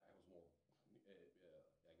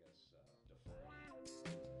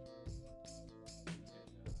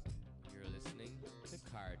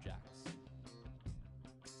Car Jacks.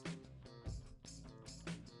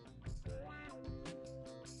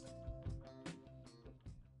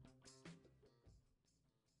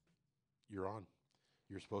 You're on.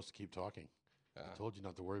 You're supposed to keep talking. I told you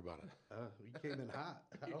not to worry about it. You came in hot.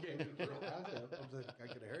 I was like, I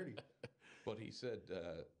could have heard you. But he said,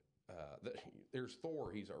 there's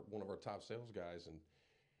Thor. He's one of our top sales guys. And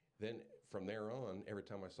then from there on, every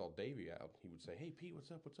time I saw Davey out, he would say, "Hey, Pete,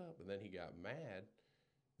 what's up, what's up?" And then he got mad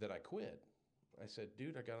that I quit. I said,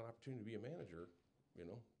 "Dude, I got an opportunity to be a manager. You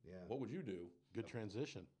know, Yeah. What would you do?" Good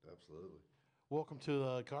transition. Absolutely. Welcome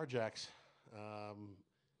to Car Jacks.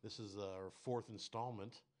 This is our fourth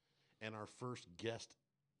installment and our first guest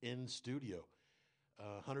in studio.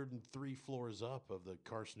 103 floors up of the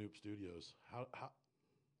Car Snoop Studios.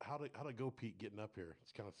 How to go, Pete, getting up here?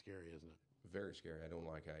 It's kind of scary, isn't it? Very scary. I don't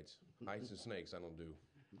like heights. Heights and snakes, I don't do.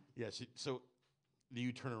 Yes. So, do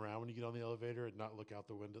you turn around when you get on the elevator and not look out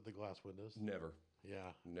the window, the glass windows? Never.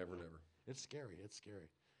 Yeah. Never. It's scary. It's scary.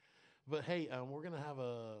 But hey, we're gonna have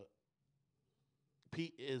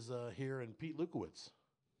Pete is here, and Pete Lewkowicz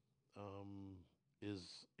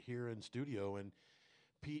is here in studio. And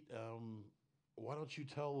Pete, why don't you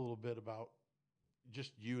tell a little bit about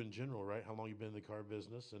just you in general, right? How long you've been in the car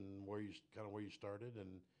business, and where you started,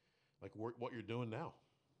 and like what you're doing now.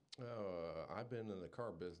 I've been in the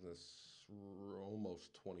car business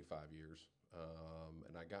almost 25 years,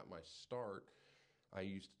 and I got my start.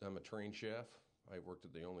 I'm a trained chef. I worked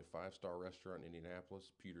at the only 5-star restaurant in Indianapolis,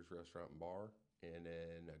 Peter's Restaurant and Bar, and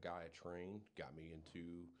then a guy I trained got me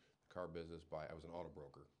into the car business I was an auto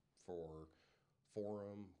broker for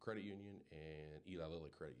Forum Credit Union and Eli Lilly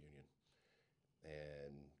Credit Union,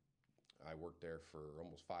 and I worked there for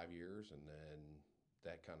almost 5 years, and then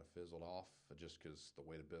that kind of fizzled off just because the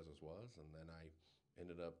way the business was. And then I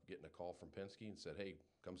ended up getting a call from Penske and said, "Hey,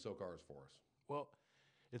 come sell cars for us." Well,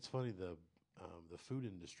 it's funny, the food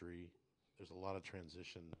industry, there's a lot of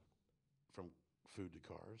transition from food to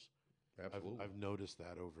cars. Absolutely. I've noticed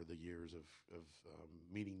that over the years of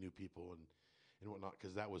meeting new people and whatnot,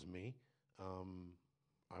 because that was me.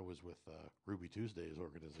 I was with Ruby Tuesday's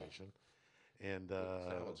organization. And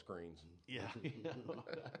salad screens. Yeah.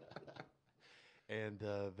 And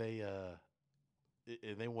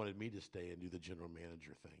they wanted me to stay and do the general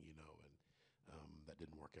manager thing, and that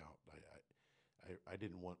didn't work out. I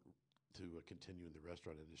didn't want to continue in the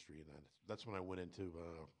restaurant industry, and that's when I went into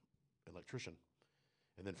electrician,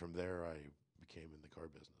 and then from there I became in the car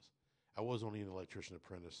business. I was only an electrician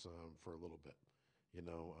apprentice for a little bit, a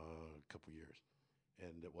couple years,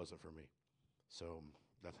 and it wasn't for me. So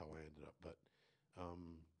that's how I ended up. But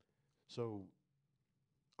so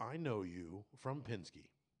I know you from Penske.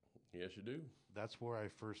 Yes, you do. That's where I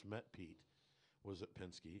first met Pete, was at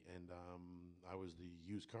Penske, and I was the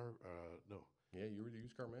used car. No, Yeah, you were the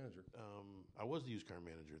used car manager. I was the used car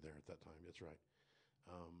manager there at that time. That's right.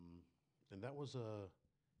 And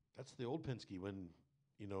that's the old Penske when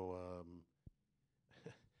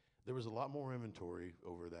there was a lot more inventory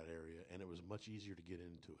over that area, and it was much easier to get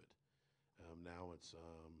into it. Now it's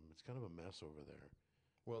kind of a mess over there.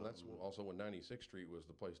 Well, that's also when 96th Street was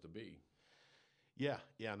the place to be. Yeah,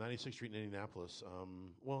 96th Street in Indianapolis.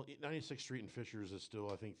 96th Street and Fishers is still,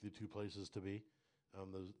 I think, the two places to be,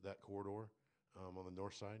 that corridor on the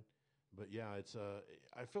north side. But yeah, it's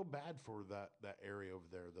I feel bad for that area over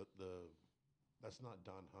there. That's not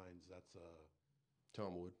Don Hines. That's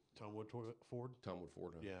Tomwood Ford. Tomwood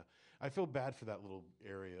Ford. Huh? Yeah, I feel bad for that little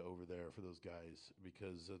area over there for those guys,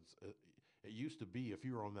 because it used to be, if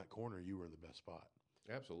you were on that corner, you were in the best spot.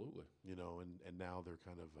 Absolutely. And now they're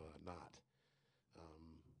kind of not.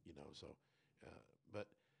 But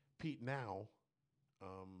Pete, now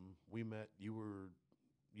we met. You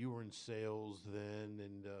were in sales then,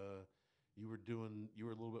 and you were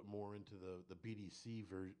a little bit more into the BDC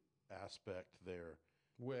aspect there.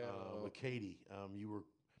 Well, with Katie, you were,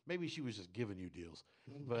 maybe she was just giving you deals,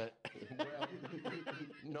 but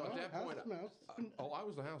no, at that point, I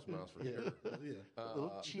was the house mouse for sure. Yeah. a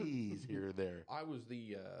little cheese here or there. I was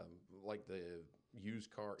the the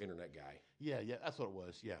used car internet guy. Yeah, that's what it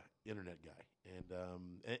was. Yeah, internet guy,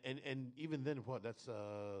 and even then, that's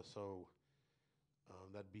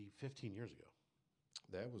that'd be 15 years ago.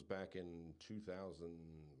 That was back in 2000.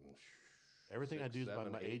 Everything I do is by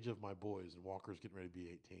my 8. age of my boys, and Walker's getting ready to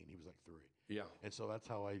be 18. He was like 3. Yeah. And so that's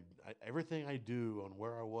how everything I do on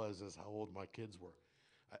where I was is how old my kids were.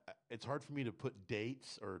 It's hard for me to put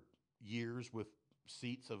dates or years with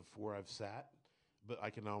seats of where I've sat, but I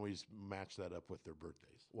can always match that up with their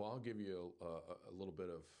birthdays. Well, I'll give you a little bit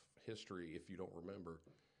of history if you don't remember.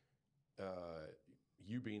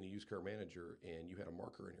 You being the used car manager and you had a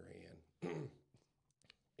marker in your hand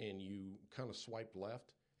and you kind of swiped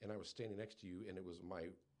left, and I was standing next to you, and it was my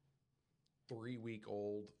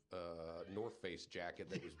 3-week-old North Face jacket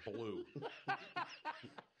that was blue.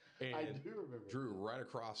 And I do remember. drew right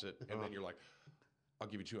across it, and then you're like, I'll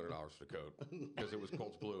give you $200 for the coat because it was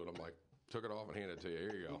Colts blue. And I'm like, took it off and handed it to you.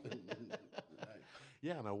 Here you go.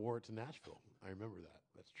 Yeah, and I wore it to Nashville. I remember that.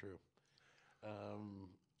 That's true.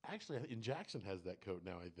 Actually, in Jackson has that coat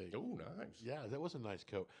now, I think. Oh, nice. Yeah, that was a nice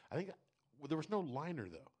coat. I think there was no liner,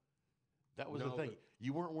 though. That was the No, thing.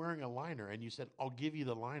 You weren't wearing a liner, and you said, I'll give you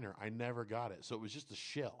the liner. I never got it. So it was just a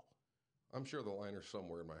shell. I'm sure the liner's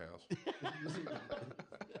somewhere in my house.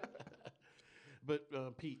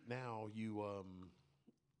 But, Pete, now you're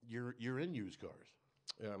in used cars.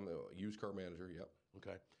 Yeah, I'm the used car manager. Yep.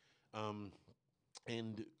 Okay.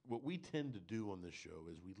 And what we tend to do on this show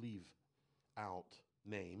is we leave out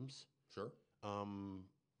names, Sure.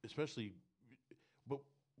 especially, but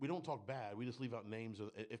we don't talk bad. We just leave out names.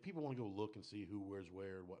 If people want to go look and see who wears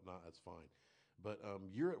where and whatnot, that's fine. But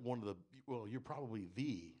you're at you're probably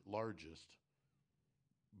the largest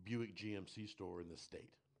Buick GMC store in the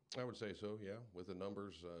state. I would say so, yeah. With the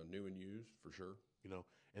numbers, new and used, for sure.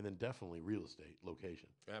 And then definitely real estate location.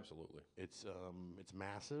 Absolutely. It's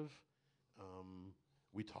massive.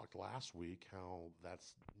 We talked last week how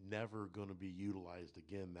that's never going to be utilized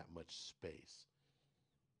again, that much space.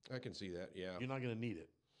 I can see that, yeah. You're not going to need it.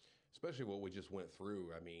 Especially what we just went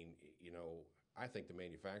through. I mean, I think the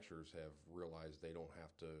manufacturers have realized they don't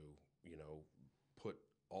have to, put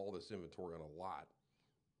all this inventory on a lot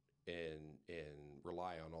and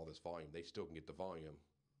rely on all this volume. They still can get the volume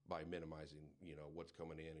by minimizing, what's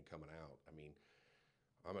coming in and coming out. I mean,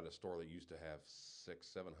 I'm at a store that used to have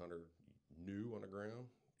 600-700 new on the ground,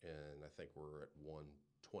 and I think we're at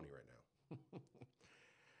 120 right now.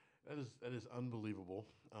 That is unbelievable.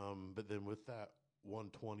 But then with that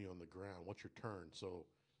 120 on the ground, what's your turn? So,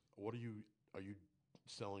 are you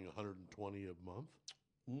selling 120 a month?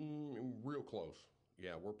 Real close.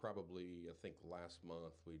 Yeah, we're probably, I think last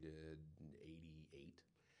month we did 88.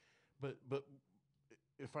 But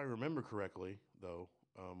if I remember correctly, though,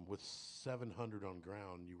 with 700 on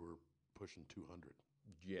ground, you were pushing 200.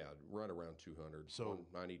 Yeah, right around 200. So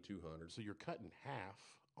 190, 200. So you're cutting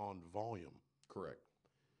half on volume. Correct.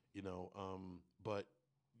 But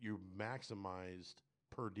you maximized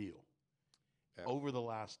per deal Absolutely. over the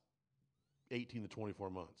last 18 to 24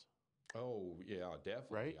 months. Oh, yeah,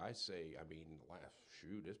 definitely. Right? I say,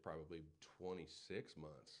 it's probably 26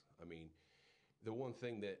 months. I mean, the one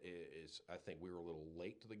thing that is, I think we were a little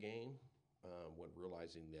late to the game when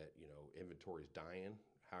realizing that, inventory is dying.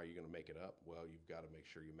 How are you going to make it up? Well, you've got to make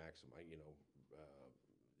sure you maximize,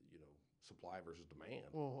 supply versus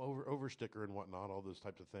demand. Well, over sticker and whatnot, all those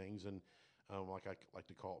types of things. And like I like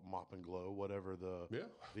to call it mop and glow, whatever the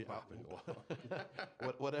mop and glow.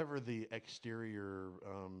 whatever the exterior,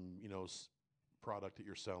 product that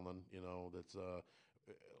you're selling, that's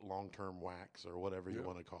long-term wax or whatever you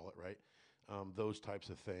want to call it, right? Those types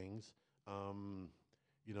of things.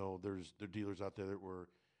 There are dealers out there that were,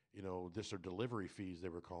 this are delivery fees, they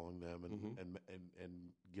were calling them, and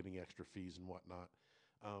getting extra fees and whatnot.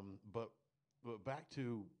 But back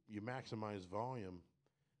to you maximize volume,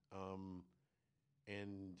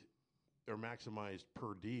 or maximized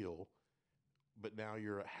per deal, but now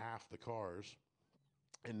you're at half the cars,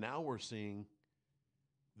 and now we're seeing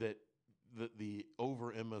that the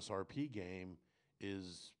over MSRP game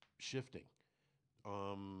is shifting.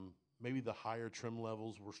 Maybe the higher trim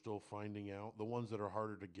levels we're still finding out, the ones that are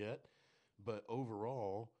harder to get, but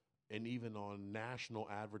overall, and even on national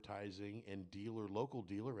advertising and local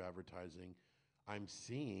dealer advertising, I'm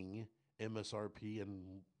seeing MSRP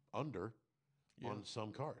and under on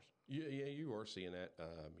some cars. Yeah, you are seeing that.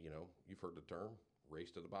 You've heard the term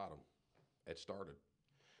race to the bottom. It started.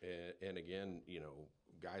 And again,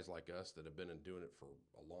 guys like us that have been doing it for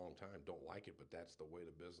a long time don't like it, but that's the way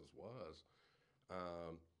the business was.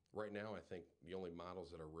 Right now, I think the only models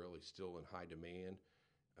that are really still in high demand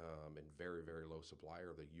and very, very low supply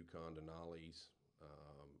are the Yukon Denali's,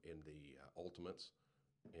 in the Ultimates,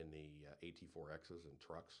 in the AT4Xs and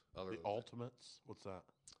trucks. Ultimates? What's that?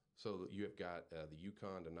 So you have got the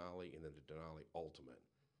Yukon Denali and then the Denali Ultimate.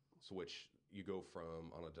 So which you go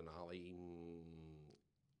from on a Denali,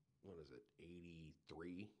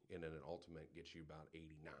 83, and then an Ultimate gets you about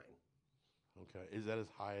 89. Okay. Is that as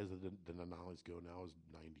high as the Denali's go now, is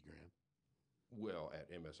 90 grand? Well,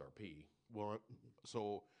 at MSRP. Well,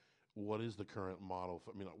 so what is the current model?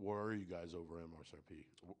 Where are you guys over MSRP?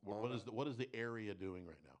 What is the area doing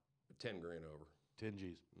right now? 10 grand over. 10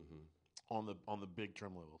 G's. Mm-hmm. on the big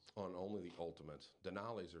trim levels. On only the Ultimates.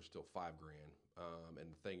 Denali's are still $5,000. And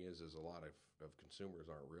the thing is a lot of consumers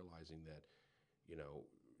aren't realizing that, you know,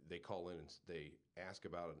 they call in and they ask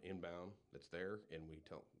about an inbound that's there, and we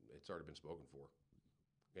tell it's already been spoken for.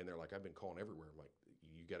 And they're like, I've been calling everywhere. I'm like,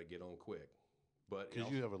 you got to get on quick. But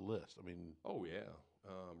Because you have a list. I mean, oh yeah.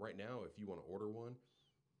 Right now, if you want to order one,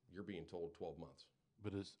 you're being told 12 months.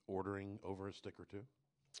 but is ordering over a stick or two?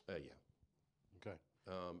 Yeah. Okay.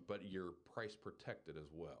 But you're price protected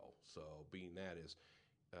as well. So being that is,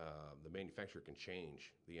 the manufacturer can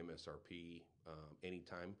change the MSRP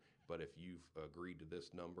anytime. But if you've agreed to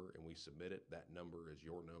this number and we submit it, that number is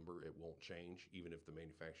your number. It won't change. Even if the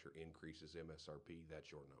manufacturer increases MSRP, that's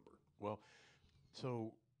your number. Well,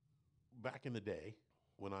 so back in the day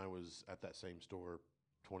when I was at that same store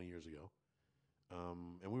 20 years ago,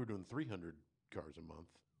 and we were doing 300 cars a month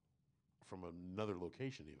from another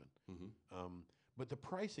location even. But the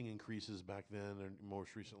pricing increases back then, and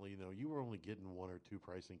most recently, you know, you were only getting 1 or 2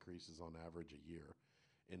 price increases on average a year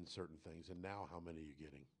in certain things. And now how many are you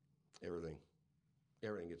getting? Everything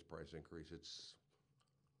gets a price increase. It's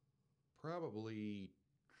probably,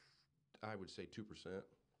 I would say 2%.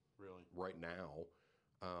 Really? Right now.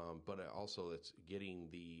 But also it's getting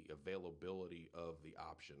the availability of the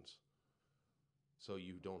options. So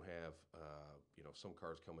you don't have, you know, some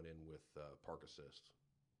cars coming in with park assist.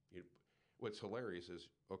 What's hilarious is,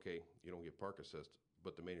 okay, you don't get park assist,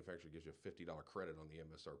 but the manufacturer gives you a $50 credit on the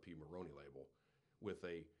MSRP Maroni label with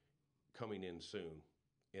a coming in soon.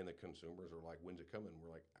 And the consumers are like, when's it coming?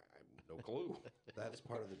 We're like, I have no clue. That's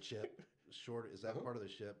part of the chip. Is that part of the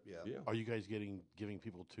ship? Yeah. Yeah. Are you guys giving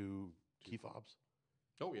people 2 key fobs?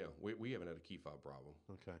 Oh, yeah. We haven't had a key fob problem.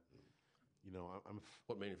 Okay. You know,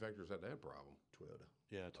 What manufacturers had that problem? Toyota.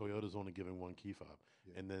 yeah, Toyota's only giving 1 key fob.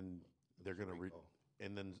 Yeah. And then they're going to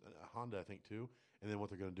and then Honda, I think, too. And then what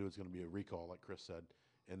they're going to do is going to be a recall, like Chris said,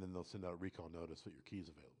 and then they'll send out a recall notice that your key's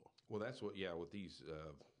available. Well, that's what, yeah, with these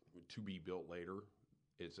to be built later,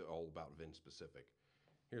 it's all about VIN specific.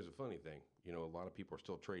 Here's a funny thing. You know, a lot of people are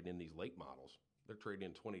still trading in these late models. They're trading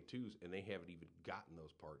in 22s, and they haven't even gotten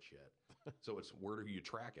those parts yet. So it's where do you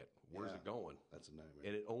track it? Where's it going? That's a nightmare.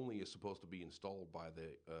 And it only is supposed to be installed by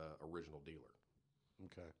the original dealer.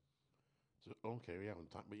 Okay. So, okay, yeah.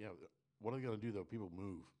 But yeah, what are they going to do, though? People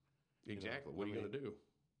move. Exactly. What are you going to do?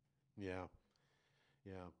 Yeah.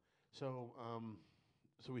 Yeah. So,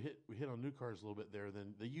 so we hit on new cars a little bit there.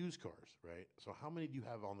 Then the used cars, right? So how many do you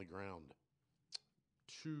have on the ground?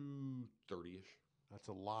 230-ish. That's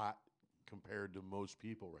a lot compared to most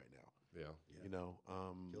people right now. Yeah. You know,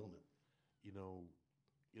 Killing it. you know,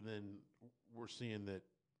 and then we're seeing that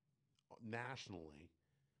nationally,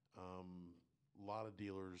 a lot of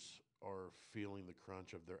dealers are feeling the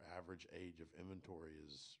crunch of their average age of inventory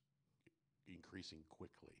is increasing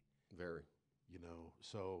quickly. Very. You know,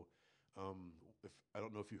 so if I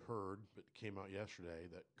don't know if you heard, but it came out yesterday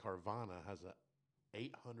that Carvana has a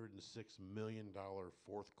 $806 million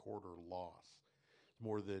fourth quarter loss. It's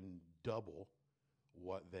more than double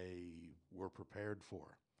what they were prepared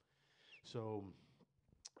for. So,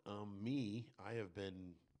 I have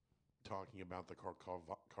been talking about the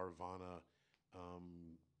Carvana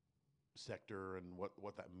sector and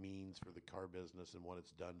what that means for the car business and what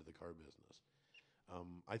it's done to the car business.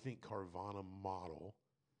 I think Carvana model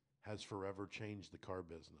has forever changed the car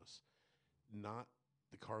business. Not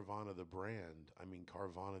the Carvana, the brand, I mean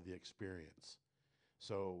Carvana, the experience.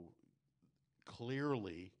 So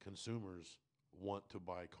clearly consumers want to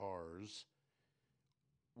buy cars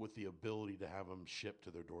with the ability to have them shipped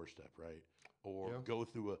to their doorstep, right? Or go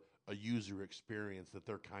through a user experience that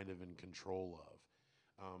they're kind of in control of.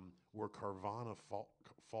 Where Carvana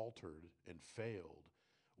faltered and failed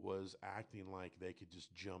was acting like they could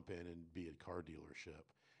just jump in and be a car dealership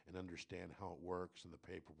and understand how it works and the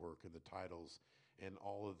paperwork and the titles and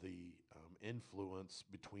all of the influence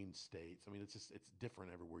between states. I mean, it's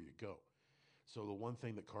different everywhere you go. So the one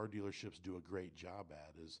thing that car dealerships do a great job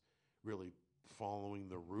at is really following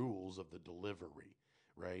the rules of the delivery,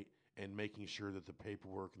 right? And making sure that the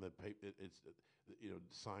paperwork and it's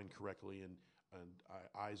signed correctly and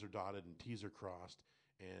I's are dotted and T's are crossed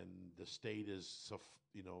and the state is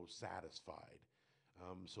satisfied.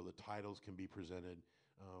 So the titles can be presented.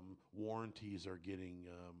 Warranties are getting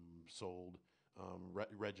sold,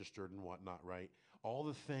 registered and whatnot, right? All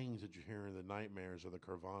the things that you hear in the nightmares of the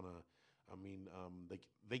Carvana, I mean,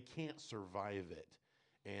 they can't survive it.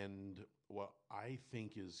 And what I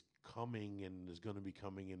think is coming and is going to be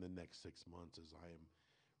coming in the next 6 months is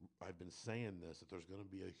I've been saying this, that there's going to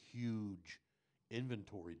be a huge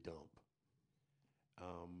inventory dump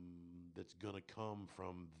that's going to come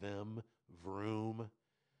from them, Vroom,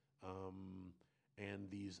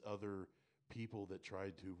 these other people that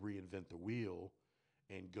tried to reinvent the wheel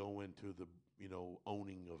and go into the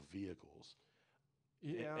owning of vehicles.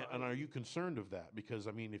 Yeah. And are you concerned of that? Because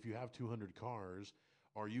I mean, if you have 200 cars,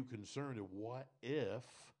 are you concerned of what if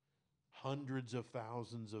hundreds of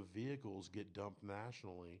thousands of vehicles get dumped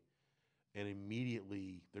nationally, and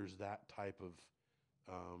immediately there's that type of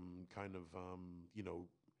kind of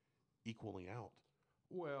equaling out?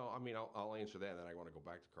 Well, I mean, I'll answer that, and then I want to go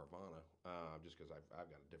back to Carvana, just because I've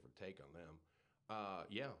got a different take on them.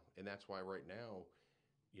 Yeah, and that's why right now,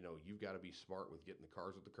 you've got to be smart with getting the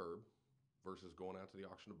cars at the curb versus going out to the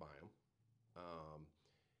auction to buy them.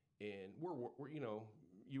 And we're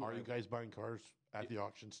Are you guys buying cars at the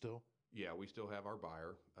auction still? Yeah, we still have our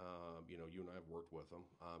buyer. You and I have worked with him.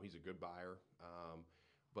 He's a good buyer,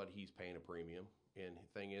 but he's paying a premium. And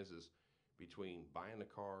the thing is between buying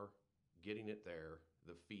the car, getting it there,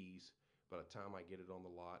 the fees. By the time I get it on the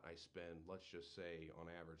lot, I spend, let's just say, on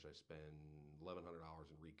average, I spend $1,100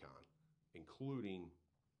 in recon, including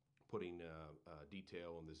putting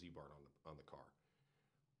detail and the Z-bar on the car.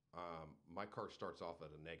 My car starts off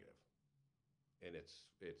at a negative, and it's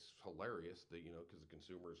hilarious that because the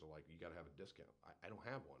consumers are like, you got to have a discount. I don't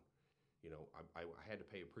have one. I had to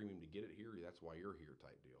pay a premium to get it here. That's why you're here,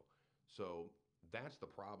 type deal. So that's the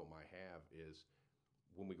problem I have is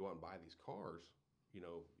when we go out and buy these cars,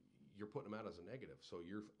 you're putting them out as a negative. So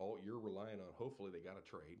you're relying on, hopefully they got a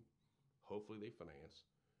trade, hopefully they finance,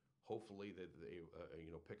 hopefully they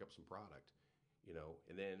pick up some product,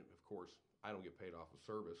 and then of course I don't get paid off of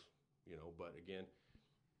service, but again,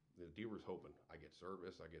 the dealer's hoping I get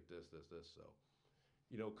service, I get this. So,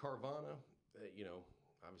 Carvana,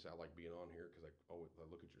 obviously I like being on here because I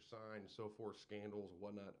look at your sign and so forth, scandals and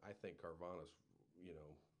whatnot. I think Carvana's,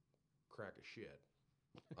 crack of shit.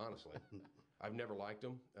 Honestly, I've never liked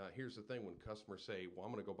them. Here's the thing: when customers say, "Well,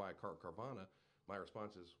 I'm going to go buy a car at Carvana," my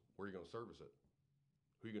response is, "Where are you going to service it?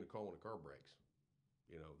 Who are you going to call when a car breaks?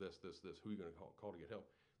 This. Who are you going to call to get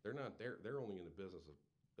help?" They're not. They're only in the business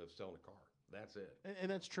of selling a car. That's it.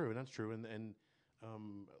 And that's true. And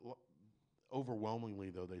overwhelmingly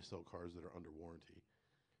though, they sell cars that are under warranty.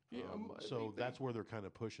 Yeah. So that's where they're kind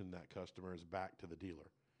of pushing that customers back to the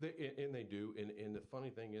dealer. They do. And the funny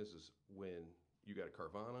thing is when you got a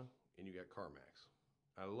Carvana and you got CarMax.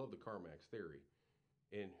 I love the CarMax theory.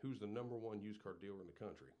 And who's the number one used car dealer in the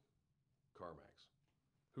country? CarMax.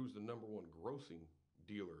 Who's the number one grossing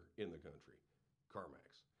dealer in the country?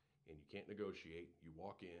 CarMax. And you can't negotiate. You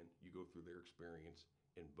walk in, you go through their experience,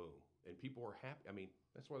 and boom. And people are happy. I mean,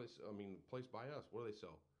 that's why the place by us, what do they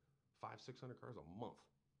sell? 500-600 cars a month.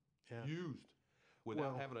 Yeah. Used.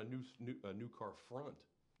 Without having a new car front.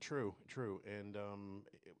 True, and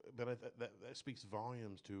but that speaks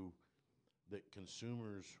volumes to that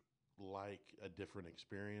consumers like a different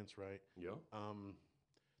experience, right? Yeah.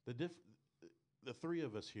 The three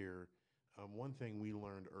of us here, one thing we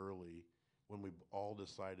learned early when we all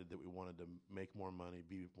decided that we wanted to make more money,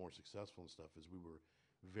 be more successful and stuff, is we were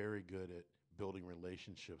very good at building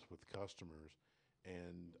relationships with customers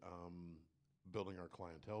and building our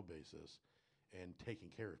clientele basis and taking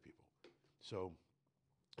care of people. So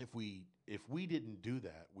if we didn't do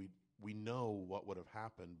that, we know what would have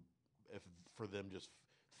happened if for them just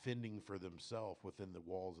fending for themselves within the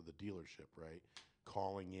walls of the dealership, right?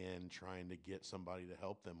 Calling in, trying to get somebody to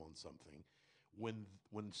help them on something.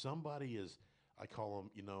 When somebody is, I call them,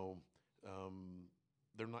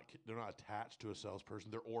 they're not attached to a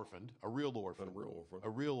salesperson. They're orphaned, a real orphan,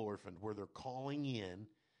 where they're calling in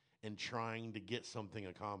and trying to get something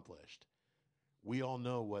accomplished. We all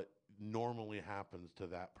know what normally happens to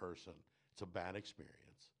that person. It's a bad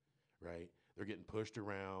experience, right? They're getting pushed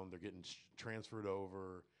around. They're getting transferred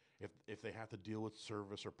over. If they have to deal with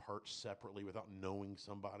service or parts separately without knowing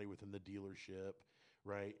somebody within the dealership,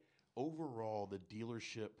 right? Overall, the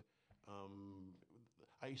dealership,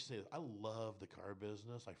 I used to say, I love the car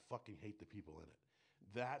business. I fucking hate the people in it.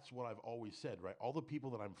 That's what I've always said, right? All the people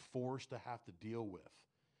that I'm forced to have to deal with,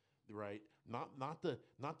 right? Not the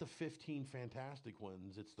 15 fantastic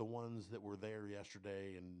ones. It's the ones that were there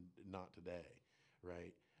yesterday and not today,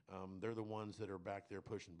 right? They're the ones that are back there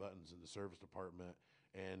pushing buttons in the service department,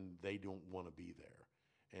 and they don't want to be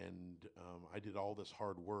there. And I did all this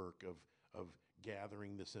hard work of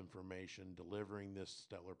gathering this information, delivering this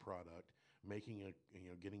stellar product,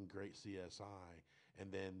 getting great CSI,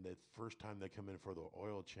 and then the first time they come in for the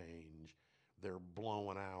oil change, they're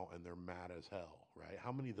blowing out and they're mad as hell, right?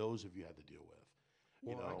 How many of those have you had to deal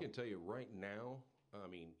with? Well, I can tell you right now, I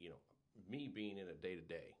mean, me being in it day to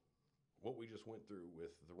day, what we just went through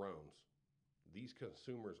with the Roans, these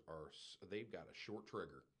consumers they've got a short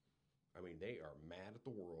trigger. I mean, they are mad at the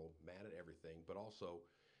world, mad at everything, but also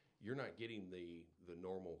you're not getting the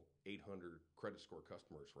normal 800 credit score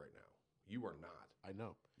customers right now. You are not. I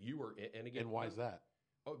know. You are, and again, And why is that?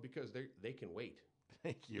 Oh, because they can wait.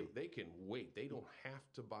 Thank you. They can wait. They don't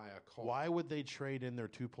have to buy a car. Why would they trade in their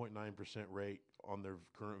 2.9% rate on their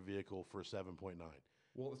current vehicle for 7.9?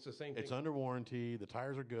 Well, it's the same thing. It's under warranty. The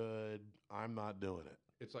tires are good. I'm not doing it.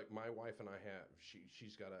 It's like my wife and I have.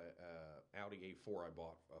 She's got a Audi A4 I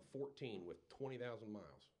bought, a 14 with 20,000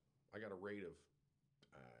 miles. I got a rate of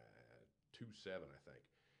 2.7, I think.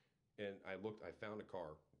 And I found a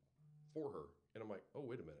car for her, and I'm like, oh,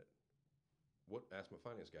 wait a minute. Asked my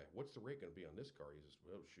finance guy, what's the rate going to be on this car? He says,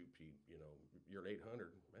 well, shoot, Pete, you're an 800,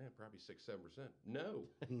 man, probably 6-7%. No,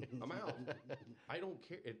 I'm out. I don't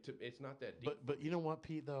care. It's not that deep. But you know what,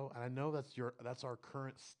 Pete? Though, and I know that's our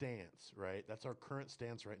current stance, right? That's our current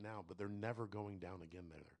stance right now. But they're never going down again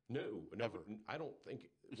there. No, never. I don't think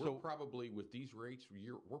we're probably with these rates.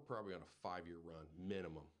 We're probably on a 5-year run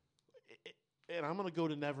minimum. And I'm going to go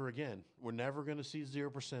to never again. We're never going to see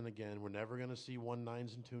 0% again. We're never going to see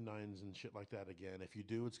 1.9s and 2.9s and shit like that again. If you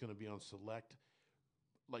do, it's going to be on select,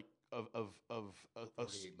 like of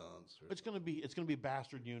 48 months. It's going to be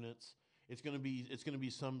bastard units. It's going to be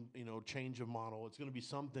some change of model. It's going to be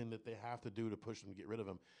something that they have to do to push them to get rid of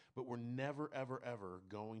them. But we're never ever ever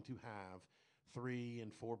going to have 3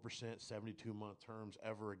 and 4% 72-month terms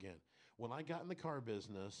ever again. When I got in the car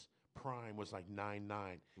business, prime was like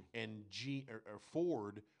 9.9, and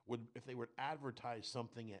Ford would, if they would advertise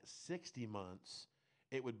something at 60 months,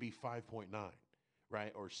 it would be 5.9,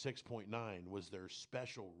 right, or 6.9 was their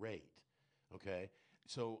special rate. Okay,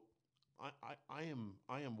 so I am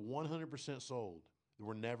 100% sold that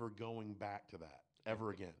we're never going back to that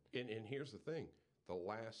ever again. And here's the thing: the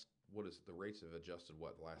rates have adjusted.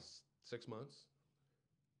 The last 6 months?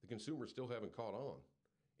 The consumers still haven't caught on,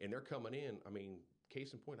 and they're coming in. I mean,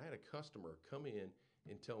 case in point, I had a customer come in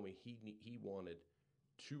and tell me he wanted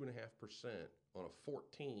 2.5% on a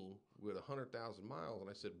 14 with 100,000 miles, and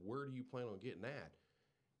I said, "Where do you plan on getting that?"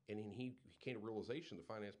 And then he came to realization. The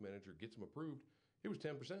finance manager gets him approved. It was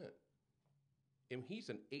 10%, and he's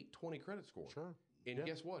an 820 credit score. Sure. And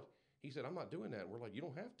guess what? He said, "I'm not doing that." And we're like, "You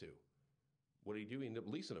don't have to." What did he do? He ended up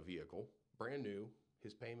leasing a vehicle, brand new.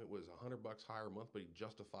 His payment was $100 higher a month, but he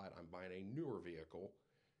justified, I'm buying a newer vehicle.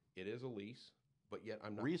 It is a lease, but yet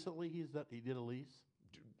I'm not. Recently, he did a lease?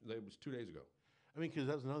 It was 2 days ago. I mean, because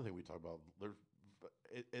that's another thing we talk about.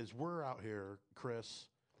 As we're out here, Chris,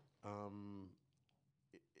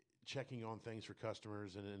 checking on things for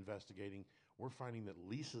customers and investigating, we're finding that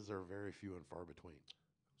leases are very few and far between.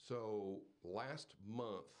 So last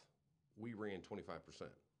month, we ran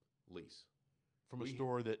 25% lease. From a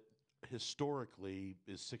store that historically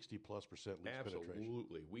is 60+% lease penetration.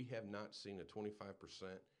 Absolutely. We have not seen a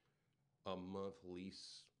 25% a month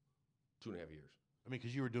lease 2.5 years. I mean,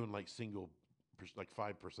 because you were doing like 5%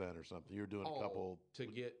 or something. You were doing a couple to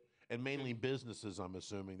get, and mainly businesses. I'm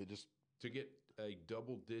assuming that just to get a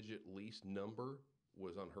double-digit lease number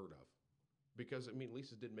was unheard of, because I mean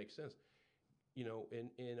leases didn't make sense.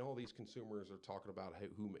 And all these consumers are talking about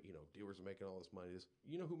dealers are making all this money.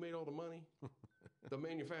 Who made all the money? The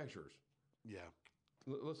manufacturers. Yeah.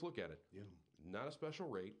 Let's look at it. Yeah. Not a special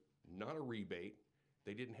rate, not a rebate.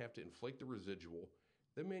 They didn't have to inflate the residual.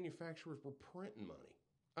 The manufacturers were printing money.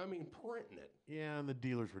 I mean, printing it. Yeah, and the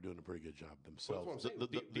dealers were doing a pretty good job themselves. Well, that's what I'm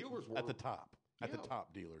saying. The dealers were at the top. At Yeah. the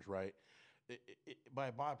top dealers, right? By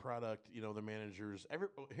a byproduct, the managers.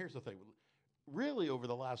 Here's the thing. Really, over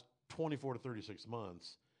the last 24 to 36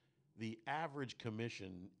 months, the average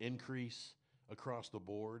commission increase across the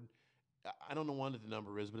board, I don't know what the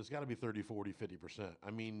number is, but it's got to be 30, 40, 50%.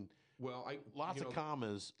 I mean, lots of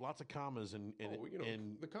commas in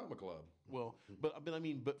the comma club. Well,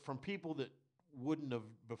 but from people that wouldn't have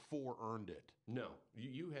before earned it. No,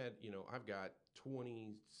 you had, I've got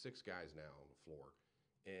 26 guys now on the floor,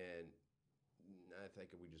 and I think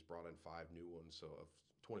we just brought in 5 new ones, so of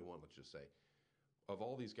 21, let's just say. Of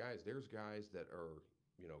all these guys, there's guys that are,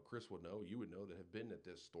 Chris would know, you would know, that have been at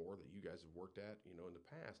this store that you guys have worked at, in the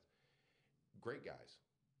past. Great guys,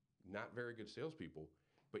 not very good salespeople,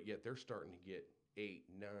 but yet they're starting to get $8,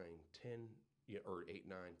 $9, $10, or $8,000,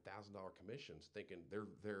 $9,000 commissions, thinking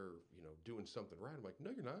they're doing something right. I'm like,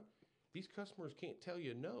 no, you're not. These customers can't tell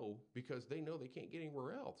you no because they know they can't get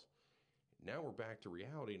anywhere else. Now we're back to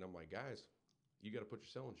reality, and I'm like, guys, you got to put your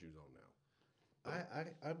selling shoes on now.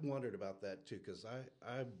 I've wondered about that too, because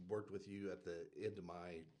I worked with you at the end of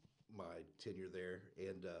my tenure there,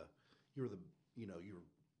 and you were you were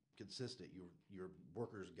consistent. You're a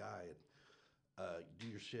worker's guy, and do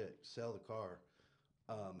your shit, sell the car.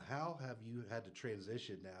 How have you had to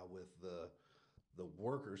transition now with the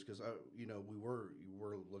workers, because you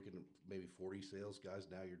were looking at maybe 40 sales guys.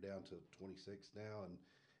 Now you're down to 26 now, and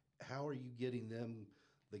how are you getting them?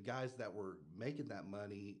 The guys that were making that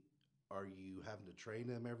money, are you having to train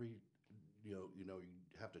them every? You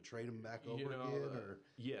have to train them back over again, or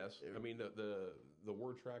yes. I mean, the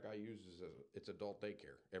word track I use is it's adult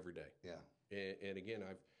daycare every day. yeah, And again,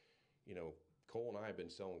 Cole and I have been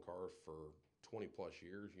selling cars for 20 plus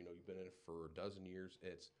years. You've been in it for a dozen years.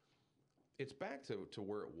 It's back to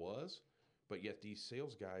where it was, but yet these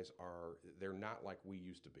sales guys they're not like we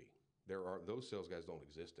used to be. Those sales guys don't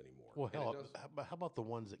exist anymore. Well, hell, how about the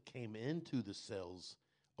ones that came into the sales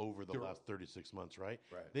over the last 36 months, right?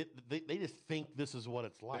 Right. They just think this is what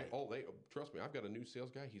it's like. They trust me. I've got a new sales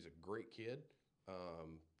guy. He's a great kid,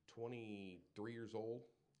 23 years old,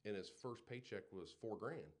 and his first paycheck was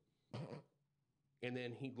 $4,000. And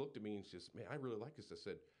then he looked at me and says, "Man, I really like this." I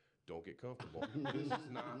said, "Don't get comfortable.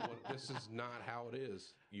 This is not how it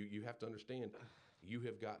is. You have to understand. You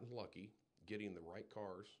have gotten lucky getting the right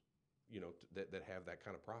cars, that have that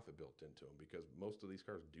kind of profit built into them, because most of these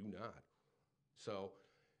cars do not. So,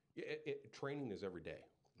 training is every day.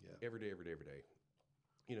 Yeah. Every day.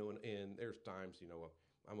 And there's times,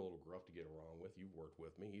 I'm a little gruff to get along with. You've worked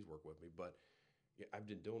with me. He's worked with me, but. Yeah, I've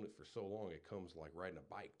been doing it for so long, it comes like riding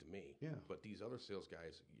a bike to me. Yeah. But these other sales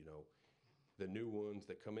guys, the new ones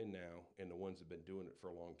that come in now and the ones that have been doing it for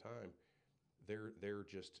a long time, they're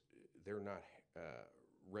not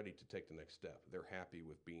ready to take the next step. They're happy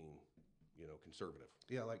with being, conservative.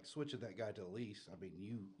 Yeah, like switching that guy to a lease. I mean,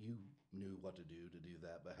 you knew what to do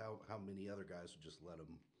that, but how many other guys would just let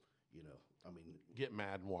them, Get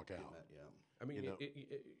mad and walk out. yeah. I mean,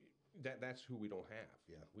 that's who we don't have.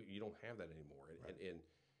 Yeah. You don't have that anymore. Right. And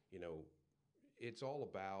it's all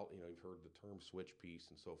about, you've heard the term switch piece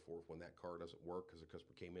and so forth. When that car doesn't work because the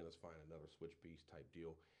customer came in, let's find another switch piece type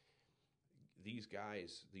deal. These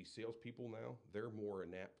guys, these salespeople now, they're more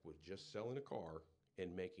inept with just selling a car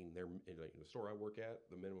and making in the store I work at,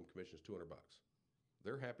 the minimum commission is $200.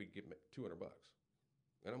 They're happy to get $200.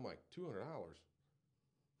 And I'm like, $200?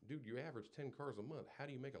 Dude, you average 10 cars a month. How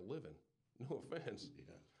do you make a living? No offense.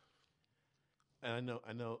 Yeah. And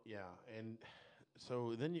I know, yeah. And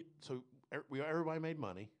so everybody made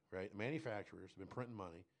money, right? The manufacturers have been printing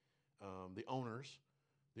money. The owners,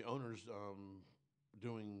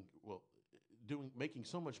 making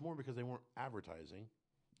so much more because they weren't advertising.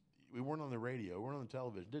 We weren't on the radio, we weren't on the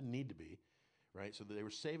television. Didn't need to be, right? So they were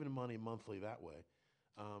saving money monthly that way.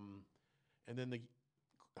 And then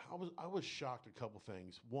I was shocked at a couple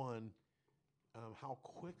things. One, how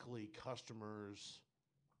quickly customers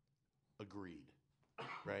agreed,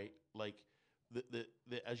 right? Like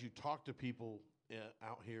as you talk to people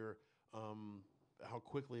out here, how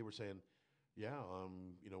quickly they were saying, yeah,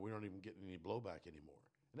 we don't even get any blowback anymore.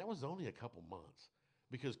 And that was only a couple months,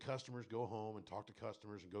 because customers go home and talk to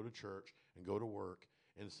customers and go to church and go to work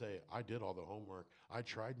and say, I did all the homework. I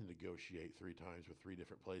tried to negotiate 3 times with 3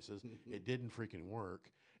 different places. It didn't freaking work.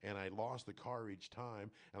 And I lost the car each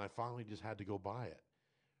time, and I finally just had to go buy it.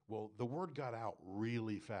 Well, the word got out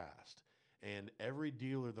really fast. And every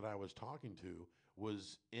dealer that I was talking to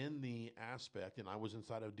was in the aspect, and I was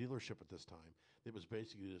inside a dealership at this time, it was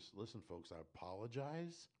basically just, listen, folks, I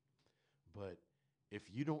apologize, but if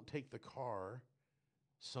you don't take the car,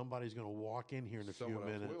 somebody's going to walk in here in a few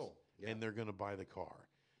minutes, and they're going to buy the car.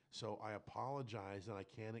 So I apologize, and I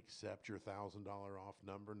can't accept your $1,000 off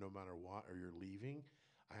number no matter what, or you're leaving.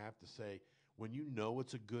 I have to say, when you know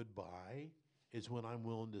it's a good buy is when I'm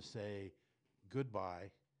willing to say goodbye,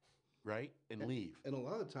 right, and leave. And a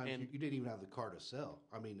lot of times you didn't even have the car to sell.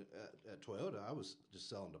 I mean, at Toyota, I was just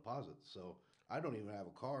selling deposits. So I don't even have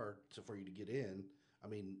a car for you to get in. I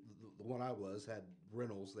mean, the one I had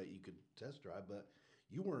rentals that you could test drive, but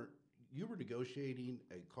you were negotiating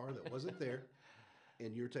a car that wasn't there,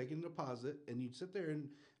 and you're taking a deposit, and you'd sit there, and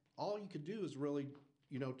all you could do is really,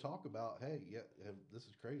 talk about, hey, this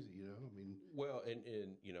is crazy, I mean. Well,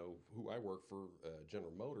 and who I work for,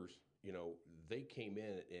 General Motors, they came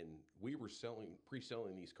in and we were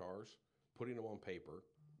pre-selling these cars, putting them on paper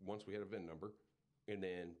once we had a VIN number, and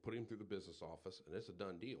then putting them through the business office, and it's a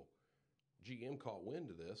done deal. GM caught wind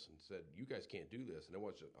of this and said, you guys can't do this. And it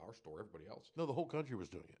wasn't our store, everybody else. No, the whole country was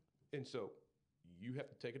doing it. And so you have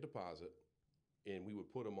to take a deposit, and we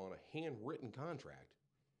would put them on a handwritten contract.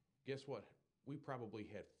 Guess what? We probably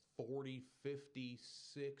had 40, 50,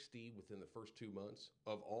 60 within the first 2 months.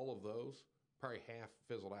 Of all of those, probably half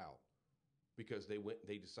fizzled out because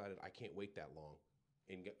they decided, I can't wait that long.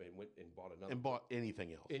 and went and bought another. And bought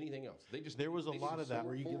anything else. Anything else. They just There was a lot of that.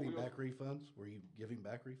 Were you four giving wheels. back refunds? Were you giving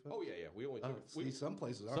back refunds? Oh yeah. We only took. See, some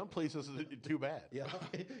places are. Some places, too bad. Yeah.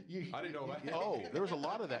 I didn't know that. Oh, there was a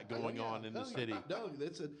lot of that going on in the city. No,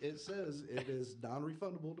 it says it is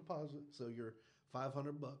non-refundable deposit, so your $500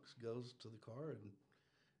 goes to the car, and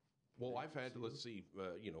Well, I've had, let's see,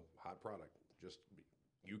 hot product, just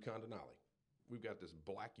Yukon Denali. We've got this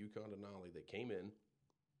black Yukon Denali that came in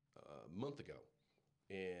a month ago,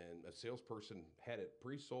 and a salesperson had it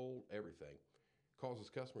pre-sold, everything. Calls his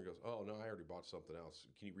customer, goes, "Oh no, I already bought something else.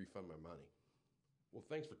 Can you refund my money?" Well,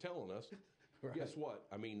 thanks for telling us. Right. Guess what?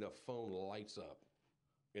 I mean, the phone lights up,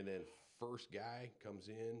 and then first guy comes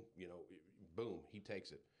in, boom, he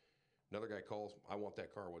takes it. Another guy calls, "I want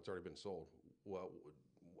that car. Well, it's already been sold." Well,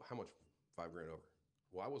 how much? $5,000 over.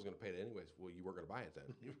 Well, I wasn't going to pay it anyways. Well, you weren't going to buy it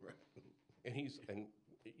then. Right.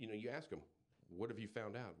 And you ask him, "What have you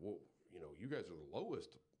found out?" Well, you guys are the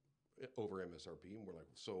lowest over MSRP, and we're like,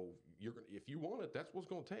 "So if you want it, that's what's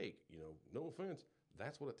going to take." No offense,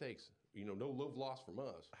 that's what it takes. No love lost from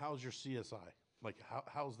us. How's your CSI? Like,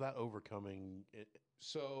 how's that overcoming it?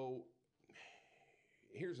 So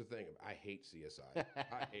here's the thing: I hate CSI.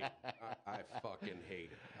 I fucking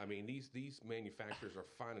hate it. I mean, these manufacturers are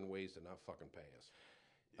finding ways to not fucking pay us.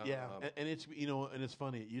 Yeah, and it's and it's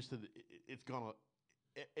funny. It used to. It's gonna.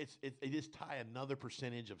 They just tie another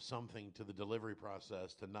percentage of something to the delivery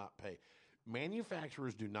process to not pay.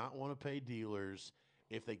 Manufacturers do not want to pay dealers.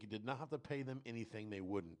 If they did not have to pay them anything, they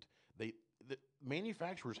wouldn't. The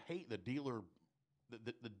manufacturers hate the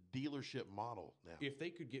dealership model now. If they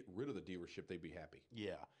could get rid of the dealership, they'd be happy.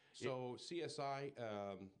 Yeah. So CSI,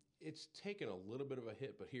 it's taken a little bit of a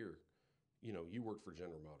hit, but here, you worked for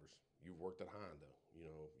General Motors, you've worked at Honda,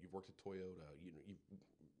 you've worked at Toyota,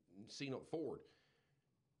 you've seen it Ford.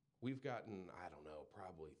 We've gotten, I don't know,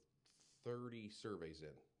 probably 30 surveys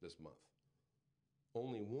in this month.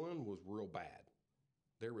 Only one was real bad.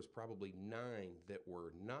 There was probably 9 that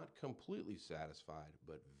were not completely satisfied,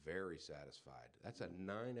 but very satisfied. That's a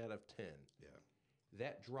 9 out of 10. Yeah.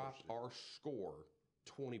 That dropped our score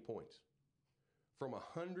 20 points from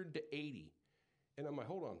 100 to 80. And I'm like,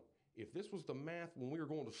 hold on. If this was the math when we were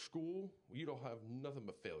going to school, you don't have nothing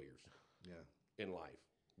but failures in life.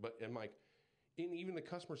 But and like, and even the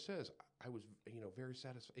customer says, I was, very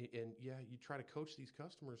satisfied. And yeah, you try to coach these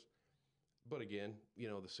customers, but again,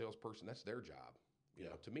 the salesperson, that's their job.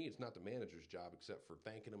 To me, it's not the manager's job except for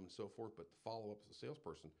thanking them and so forth, but the follow up as a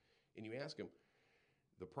salesperson. And you ask them,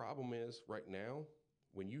 the problem is right now,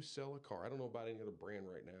 when you sell a car, I don't know about any other brand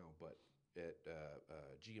right now, but at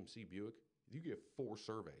GMC Buick, you get 4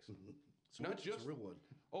 surveys. Mm-hmm. Not just a real one.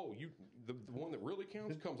 Oh, the one that really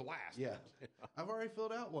counts comes last. Yeah. I've already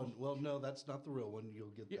filled out one. Well, no, that's not the real one.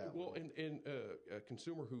 You'll get that well, one. and a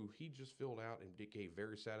consumer who he just filled out and gave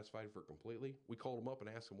very satisfied for completely, we called him up and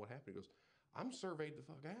asked him what happened. He goes, "I'm surveyed the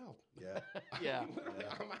fuck out." Yeah. Yeah.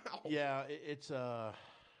 I'm out. Yeah, it's so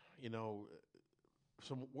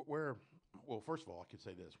well, first of all, I could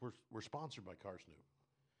say this: we're sponsored by CarSnoop,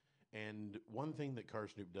 and one thing that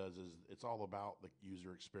CarSnoop does is it's all about the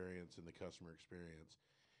user experience and the customer experience,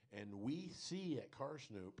 and we see at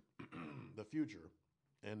CarSnoop the future,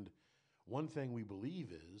 and one thing we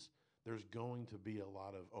believe is there's going to be a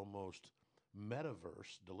lot of almost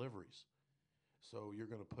metaverse deliveries. So you're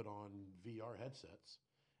going to put on VR headsets,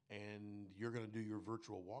 and you're going to do your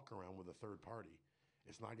virtual walk around with a third party.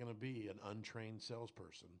 It's not going to be an untrained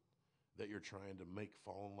salesperson that you're trying to make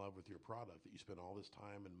fall in love with your product, that you spend all this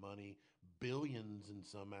time and money, billions in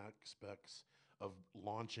some aspects of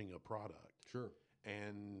launching a product. Sure.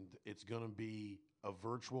 And it's going to be a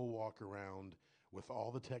virtual walk around with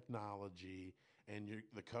all the technology, and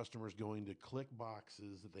the customer's going to click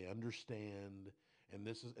boxes that they understand, and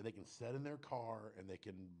they can set in their car, and they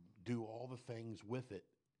can do all the things with it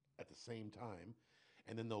at the same time,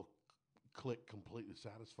 and then they'll click completely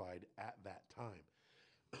satisfied at that time.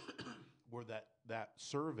 Where that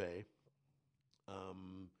survey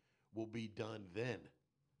will be done then,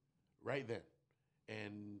 right then,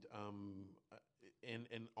 and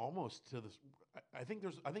almost to this. I think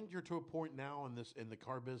you're to a point now in the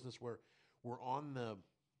car business where we're on the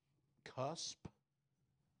cusp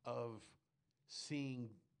of seeing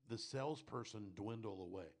the salesperson dwindle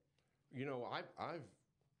away. I've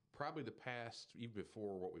probably the past, even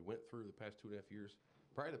before what we went through the past 2.5 years,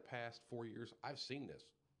 probably the past 4 years, I've seen this.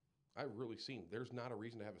 I've really seen there's not a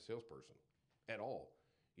reason to have a salesperson at all.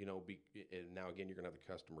 And now again, you're going to have the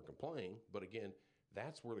customer complain, but again,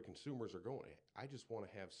 that's where the consumers are going. I just want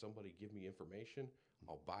to have somebody give me information.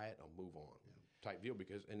 I'll buy it. I'll move on, type deal.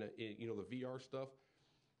 Because the VR stuff,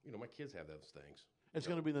 my kids have those things. It's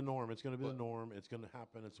going to be the norm. It's going to be the norm. It's going to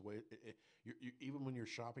happen. It's the way. Even when you're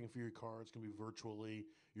shopping for your car, it's going to be virtually.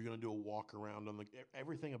 You're going to do a walk around on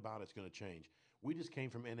everything about it's going to change. We just came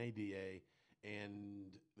from NADA,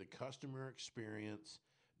 and the customer experience,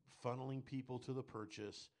 funneling people to the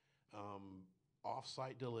purchase,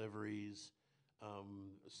 off-site deliveries,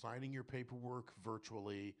 signing your paperwork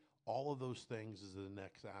virtually. All of those things is the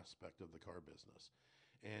next aspect of the car business,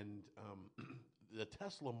 and the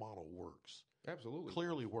Tesla model works. Absolutely.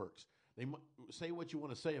 Clearly works. They say what you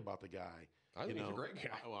want to say about the guy. I think he's a great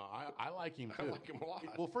guy. Well, I like him too. I like him a lot.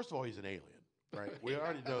 Well, first of all, he's an alien, right? We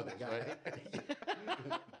already know this, right?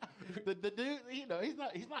 the dude, he's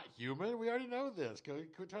not human. We already know this.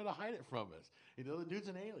 Quit trying to hide it from us. The dude's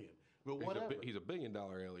an alien. But whatever. He's a $1 billion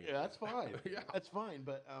alien. Yeah, that's fine. Yeah. That's fine.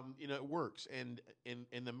 But it works. And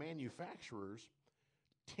the manufacturers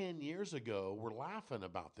 10 years ago were laughing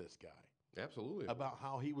about this guy. Absolutely. About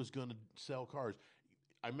how he was going to sell cars.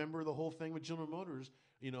 I remember the whole thing with General Motors.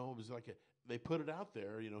 It was like they put it out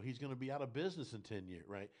there. He's going to be out of business in 10 years,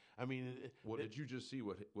 right? I mean, did you just see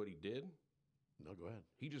what he did? No, go ahead.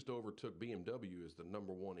 He just overtook BMW as the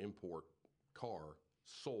number one import car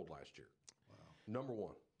sold last year. Wow. Number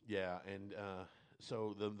one. Yeah, and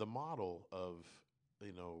so the model of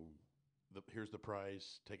here's the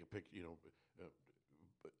price. Take a pic.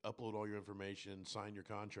 Upload all your information, sign your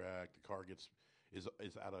contract. The car is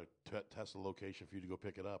at a Tesla location for you to go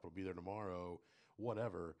pick it up. It'll be there tomorrow,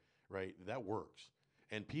 whatever, right? That works.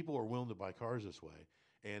 And people are willing to buy cars this way.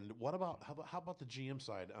 And how about the GM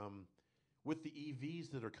side? With the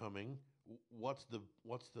EVs that are coming, what's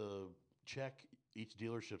the check each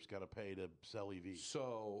dealership's got to pay to sell EVs?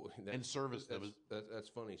 So and service them. That's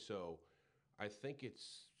funny. So I think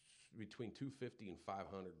it's between $250 and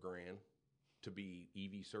 $500 to be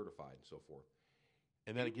EV certified and so forth.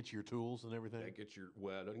 And then it gets you your tools and everything? That gets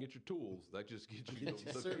it doesn't get your tools. That just gets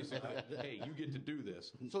you certified. Hey, you get to do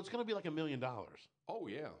this. So it's going to be like $1 million. Oh,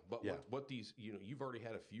 yeah. But yeah. What these, you've already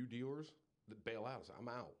had a few dealers that bail out and say, I'm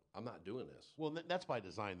out. I'm not doing this. Well, that's by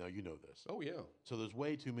design, though. You know this. Oh, yeah. So there's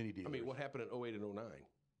way too many dealers. I mean, what happened in 08 and 09?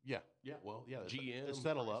 Yeah. Yeah. Well, yeah. GM.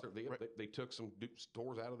 Settle up. They took some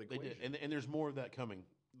stores out of the equation. They did. And there's more of that coming.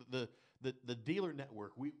 The dealer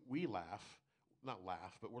network, we laugh. Not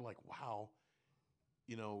laugh, but we're like, wow,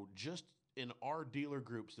 just in our dealer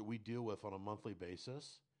groups that we deal with on a monthly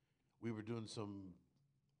basis, we were doing some,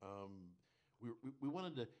 we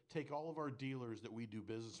wanted to take all of our dealers that we do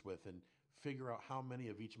business with and figure out how many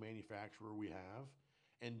of each manufacturer we have.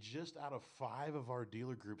 And just out of 5 of our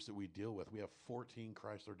dealer groups that we deal with, we have 14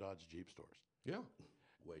 Chrysler, Dodge, Jeep stores. Yeah.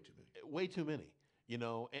 Way too many. Way too many,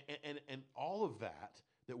 and all of that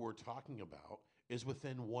we're talking about is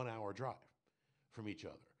within 1 hour drive from each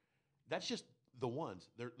other. That's just the ones.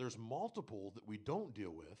 There's multiple that we don't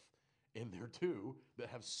deal with in there too that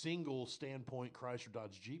have single standpoint Chrysler,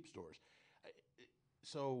 Dodge, Jeep stores.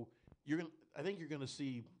 So I think you're gonna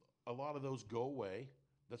see a lot of those go away.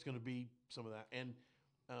 That's gonna be some of that. And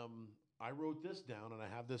I wrote this down, and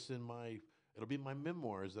I have this it'll be my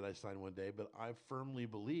memoirs that I sign one day. But I firmly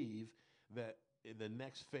believe that in the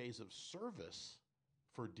next phase of service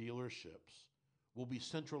for dealerships will be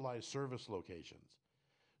centralized service locations.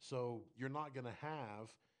 So you're not going to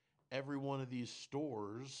have every one of these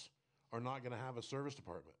stores are not going to have a service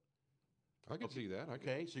department. I can see that.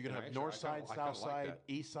 Okay, so you're going to have north side, south side,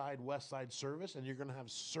 east side, west side service, and you're going to have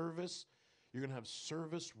service. You're going to have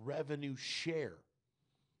service revenue share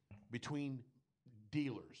between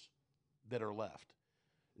dealers that are left.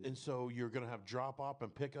 And so you're going to have drop off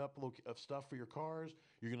and pick up of stuff for your cars.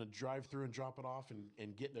 You're going to drive through and drop it off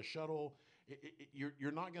and get in a shuttle.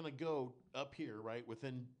 You're not going to go up here, right?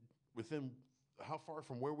 Within how far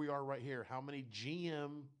from where we are right here? How many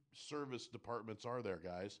GM service departments are there,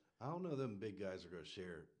 guys? I don't know. Them big guys are going to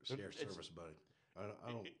share service money.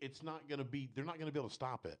 I don't. It's not going to be. They're not going to be able to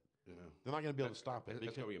stop it. Yeah. They're not going to be able to stop it.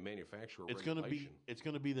 It's going to be a manufacturer. It's going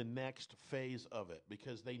to be the next phase of it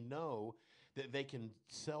because they know that they can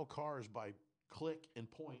sell cars by click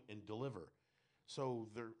and point and deliver. So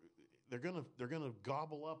they're gonna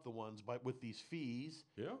gobble up the ones with these fees,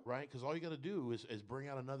 yeah, right? Because all you got to do is bring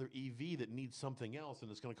out another EV that needs something else,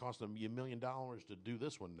 and it's going to cost them $1 million to do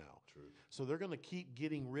this one now. True. So they're going to keep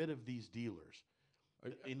getting rid of these dealers.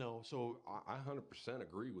 So I 100%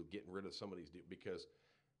 agree with getting rid of some of these because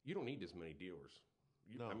you don't need as many dealers.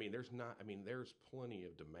 No. I mean, there's plenty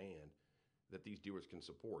of demand that these dealers can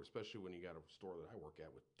support, especially when you got a store that I work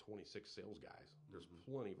at with 26 sales guys. There's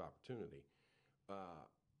plenty of opportunity.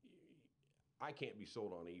 I can't be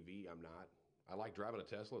sold on EV. I'm not. I like driving a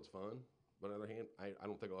Tesla. It's fun. But on the other hand, I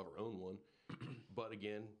don't think I'll ever own one. But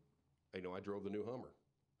again, I drove the new Hummer.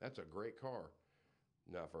 That's a great car.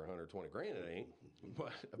 Not for 120 grand, it ain't.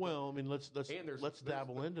 But Well, I mean, let's and let's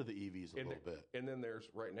dabble into the EVs a little bit. And then there's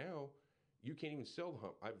right now, you can't even sell the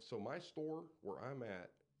Hummer. So my store where I'm at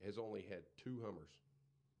has only had 2 Hummers.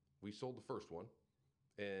 We sold the first one,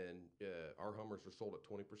 and our Hummers are sold at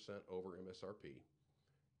 20% over MSRP.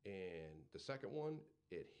 And the second one,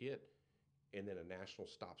 it hit, and then a national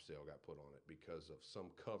stop sale got put on it because of some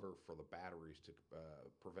cover for the batteries to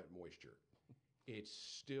prevent moisture. It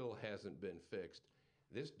still hasn't been fixed.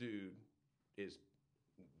 This dude is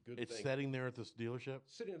good. It's sitting there at this dealership.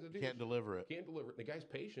 Sitting at the dealership. Can't deliver it. Can't deliver it. And the guy's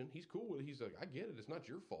patient. He's cool with it. He's like, I get it. It's not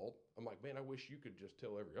your fault. I'm like, man, I wish you could just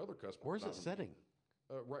tell every other customer. Where's it sitting?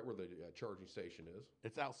 Right where the charging station is.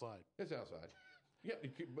 It's outside. It's outside. Yeah,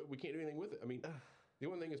 but we can't do anything with it. I mean, the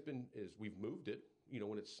only thing is we've moved it. You know,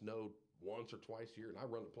 when it snowed once or twice a year, and I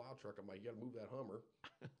run the plow truck, I'm like, you got to move that Hummer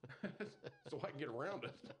so I can get around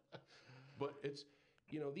it. But it's,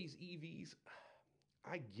 you know, these EVs,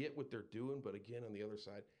 I get what they're doing, but again, on the other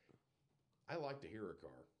side, I like to hear a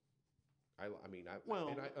car.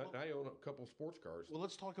 I own a couple sports cars. Well,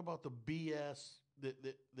 let's talk about the BS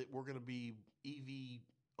that we're going to be EV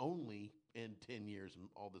only in 10 years and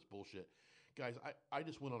all this bullshit. Guys, I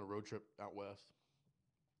just went on a road trip out west.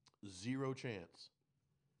 Zero chance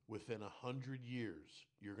within 100 years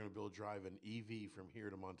you're going to be able to drive an EV from here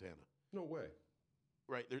to Montana. No way.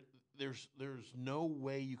 Right. There's no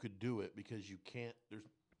way you could do it because you can't.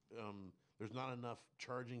 There's not enough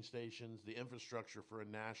charging stations. The infrastructure for a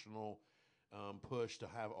national push to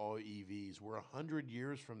have all EVs. We're 100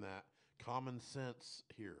 years from that. Common sense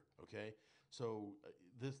here. Okay. So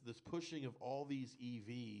this pushing of all these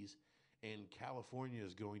EVs, and California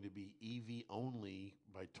is going to be EV only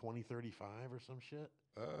by 2035 or some shit.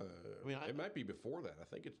 I mean, it might be before that. I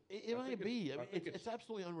think it's. It might be. I mean, it's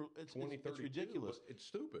absolutely it's ridiculous. It's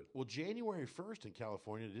stupid. Well, January 1st in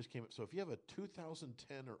California, it just came. So if you have a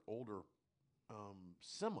 2010 or older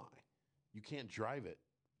semi, you can't drive it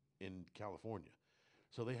in California.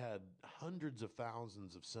 So they had hundreds of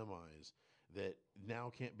thousands of semis that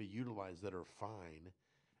now can't be utilized that are fine,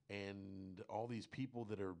 and all these people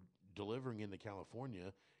that are delivering into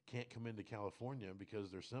California can't come into California because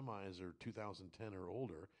their semis are 2010 or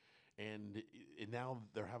older, and now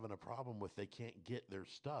they're having a problem with they can't get their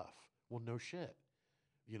stuff. Well, no shit.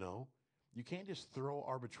 You know, you can't just throw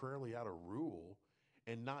arbitrarily out a rule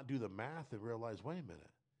and not do the math and realize, wait a minute,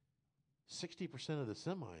 60% of the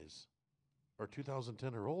semis are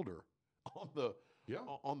 2010 or older on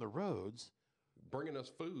the roads. Bringing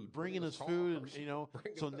us food. Bringing us food, and, you know.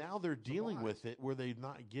 So now they're dealing with it where they're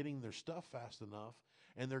not getting their stuff fast enough,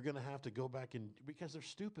 and they're going to have to go back because they're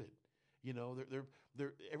stupid. You know,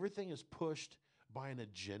 they're everything is pushed by an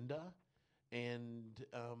agenda, and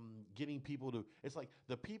getting people to. It's like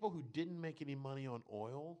the people who didn't make any money on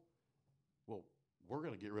oil. Well, we're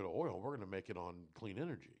going to get rid of oil. We're going to make it on clean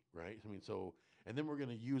energy, right? I mean, so and then we're going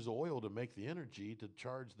to use oil to make the energy to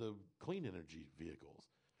charge the clean energy vehicles.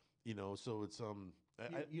 You know, so it's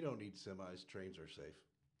you don't need semis. Trains are safe.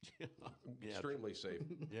 Extremely safe.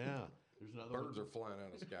 Yeah, there's another birds are flying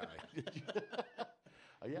out of the sky.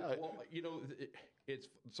 Yeah. Well, you know, it's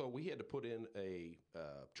so we had to put in a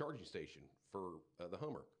charging station for the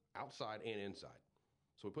Hummer, outside and inside.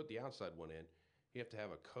 So we put the outside one in. You have to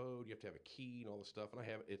have a code. You have to have a key and all this stuff. And I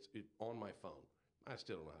have it on my phone. I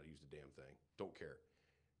still don't know how to use the damn thing. Don't care.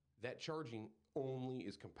 That charging only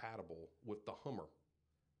is compatible with the Hummer.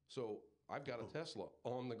 So I've got a Tesla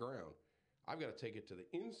on the ground. I've got to take it to the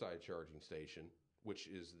inside charging station, which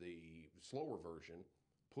is the slower version,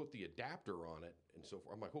 put the adapter on it, and so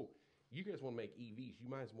forth. I'm like, oh, you guys want to make EVs? You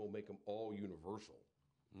might as well make them all universal,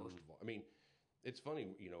 first of all. I mean, it's funny,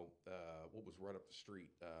 you know, what was right up the street,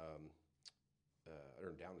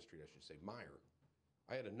 or down the street, I should say, Meyer.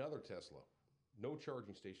 I had another Tesla, no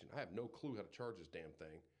charging station. I have no clue how to charge this damn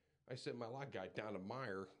thing. I sent my lot guy down to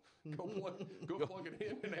Meyer, go plug it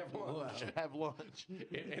in and have lunch. Have lunch,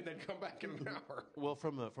 and then come back in an hour. Well,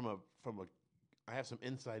 from a, I have some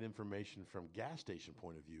inside information from gas station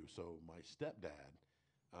point of view. So my stepdad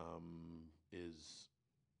is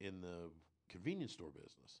in the convenience store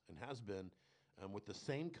business and has been with the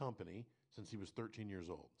same company since he was 13 years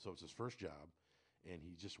old. So it's his first job, and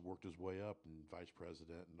he just worked his way up and vice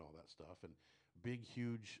president and all that stuff. And big,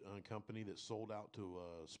 huge company that sold out to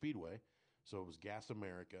Speedway. So it was Gas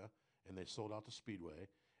America, and they sold out to Speedway.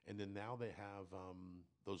 And then now they have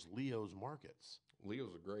those Leo's markets.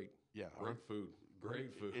 Leo's are great. Yeah. Great food.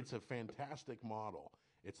 Great food. It's a fantastic model.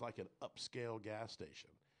 It's like an upscale gas station.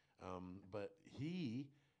 But he,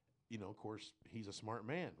 you know, of course, he's a smart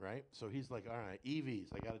man, right? So he's like, all right, EVs.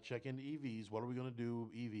 I got to check into EVs. What are we going to do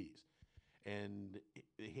EVs? and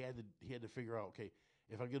he had to figure out, okay,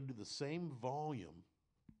 if I'm going to do the same volume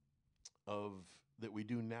of that we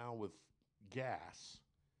do now with gas,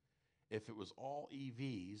 if it was all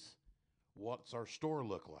EVs, what's our store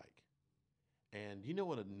look like? And you know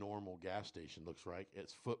what a normal gas station looks like?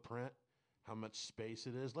 Its footprint, how much space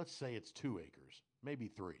it is. Let's say it's 2 acres, maybe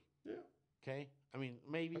 3. Yeah. Okay? I mean,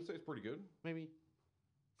 maybe. I'd say it's pretty good. Maybe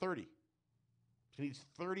 30. It needs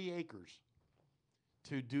 30 acres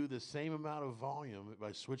to do the same amount of volume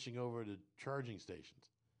by switching over to charging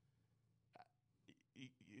stations.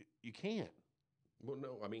 You can't. Well,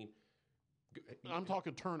 no, I mean, I'm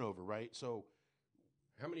talking turnover, right? So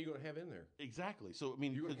how many are you going to have in there? exactly. So I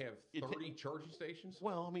mean, You're going to have 30 charging stations?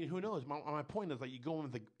 well, I mean, who knows? My point is, like, you go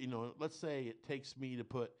in with the, let's say it takes me to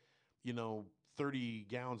put, 30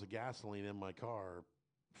 gallons of gasoline in my car,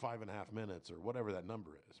 5.5 minutes or whatever that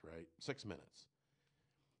number is, right? 6 minutes.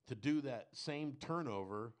 To do that same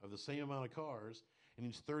turnover of the same amount of cars, it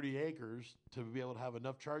needs 30 acres to be able to have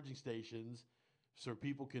enough charging stations so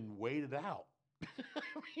people can wait it out.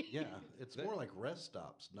 Yeah, it's more like rest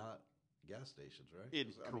stops, not gas stations, right?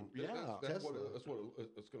 That's what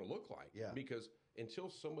it's going to look like. Yeah. Because until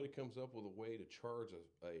somebody comes up with a way to charge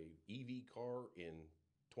a EV car in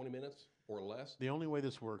 20 minutes or less. The only way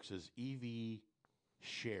this works is EV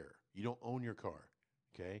share. You don't own your car,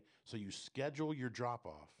 okay? So you schedule your drop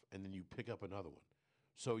off and then you pick up another one.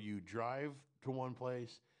 So you drive to one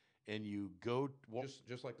place and you go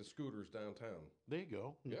just like the scooters downtown. There you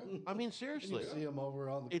go. Yeah. I mean, And seriously. you see them over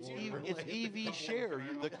on the It's corner. EV share.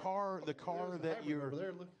 The car that you're over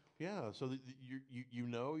there. Look. yeah. So that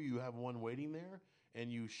you have one waiting there,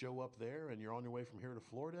 and you show up there, and you're on your way from here to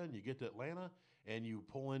Florida, and you get to Atlanta, and you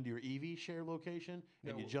pull into your EV share location,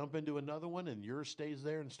 and you jump into another one, and yours stays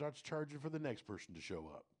there and starts charging for the next person to show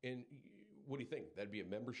up. And what do you think? That'd be a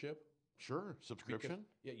membership? Sure, subscription.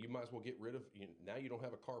 Because, you might as well get rid of. Now you don't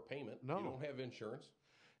have a car payment. No. You don't have insurance.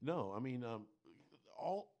 No, I mean,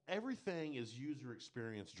 everything is user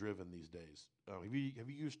experience driven these days. Have you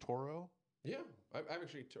used Toro? Yeah, I've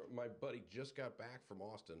actually. My buddy just got back from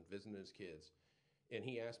Austin visiting his kids, and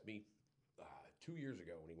he asked me 2 years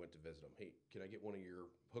ago when he went to visit him, "Hey, can I get one of your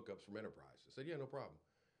hookups from Enterprise?" I said, "Yeah, no problem."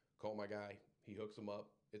 Call my guy. He hooks them up.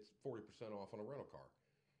 It's 40% off on a rental car.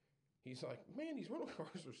 He's like, "Man, these rental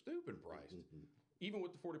cars are stupid priced." Even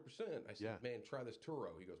with the 40%, I said, Yeah. "Man, try this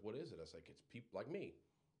Turo." He goes, "What is it?" I was like, "It's people like me.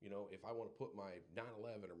 If I want to put my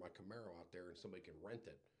 911 or my Camaro out there and somebody can rent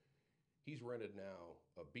it." He's rented now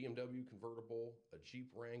a BMW convertible, a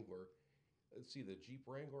Jeep Wrangler. Let's see, the Jeep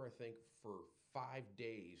Wrangler, I think, for 5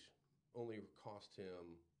 days only cost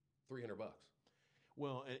him $300.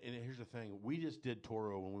 Well, and here's the thing: we just did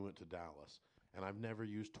Toro when we went to Dallas, and I've never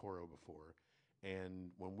used Toro before.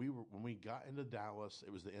 And when we got into Dallas,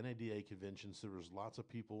 it was the NADA convention, so there was lots of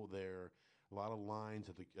people there, a lot of lines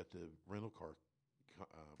at the rental car.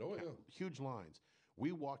 Huge lines.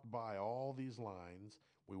 We walked by all these lines.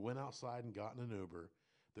 We went outside and got in an Uber.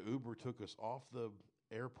 The Uber took us off the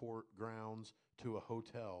airport grounds to a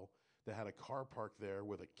hotel that had a car parked there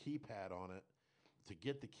with a keypad on it to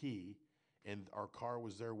get the key, and our car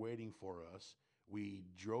was there waiting for us. We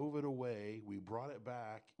drove it away. We brought it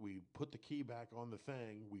back. We put the key back on the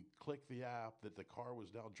thing. We clicked the app that the car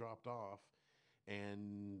was now dropped off,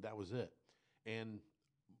 and that was it. And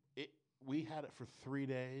we had it for 3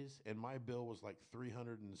 days, and my bill was like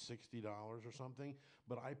 $360 or something.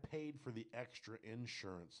 But I paid for the extra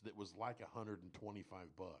insurance that was like $125.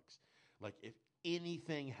 Like if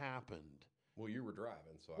anything happened. Well, you were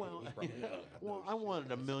driving, so Well, I probably I wanted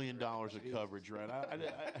 $1 million of coverage, right?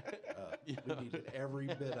 We needed every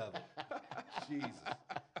bit of it. Jesus.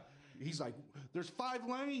 He's like, there's 5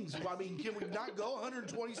 lanes. I mean, can we not go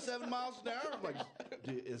 127 miles an hour? I'm like,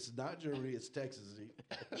 dude, it's not Germany, it's Texas.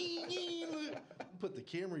 Put the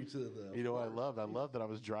Camry to the. I loved that I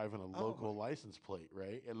was driving a local license plate,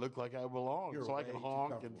 right? It looked like I belonged, so I could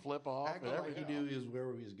honk and flip off. Acting like he knew he was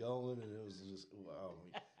where he was going, and it was just wow.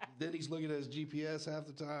 Then he's looking at his GPS half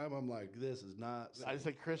the time. I'm like, this is not. I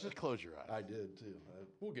said, Chris, just close your eyes. I did too.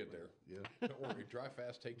 We'll get there. Yeah. Don't worry. Drive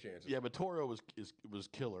fast, take chances. Yeah, but Toro was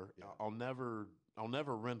killer. Yeah. I'll never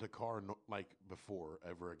rent a car like before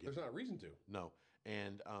ever again. There's not a reason to. No,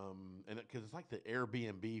 and because it's like the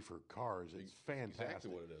Airbnb for cars. It's fantastic.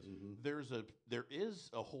 Exactly what it is. Mm-hmm. There is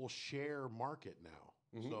a whole share market now.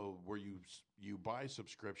 Mm-hmm. So where you buy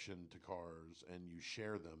subscription to cars and you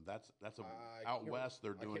share them. That's out west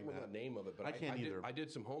they're doing that. I can't remember the name of it, but I can't either. I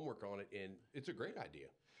did some homework on it, and it's a great idea.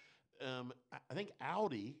 I think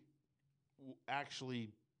Audi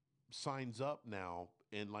actually signs up now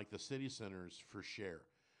in like the city centers for share.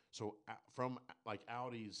 So from like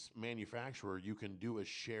Audi's manufacturer, you can do a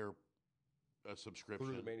share a subscription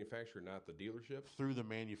Through the manufacturer, not the dealership? through the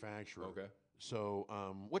manufacturer. Okay. So,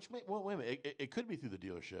 well, wait a minute. It could be through the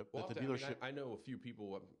dealership. Well, that the dealership. I know a few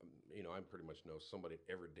people. I pretty much know somebody at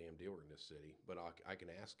every damn dealer in this city. But I can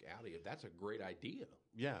ask Audi if that's a great idea.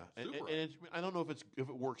 Yeah, and I don't know if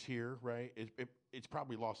it works here, right? It's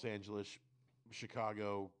probably Los Angeles,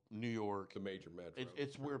 Chicago, New York. The major metros.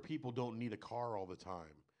 It's where people don't need a car all the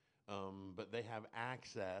time, but they have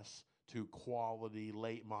access to quality,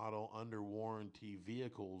 late model, under warranty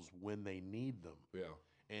vehicles when they need them. Yeah.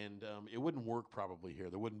 And it wouldn't work probably here.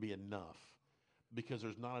 There wouldn't be enough because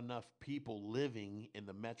there's not enough people living in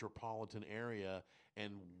the metropolitan area,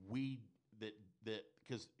 and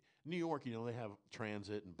because New York, they have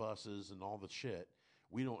transit and buses and all the shit.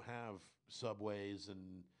 We don't have subways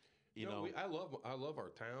and I love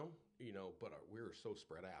our town, but we're so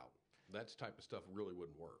spread out. That type of stuff really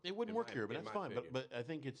wouldn't work. It wouldn't work here, but that's fine. But I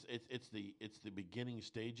think it's the beginning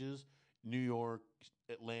stages. New York,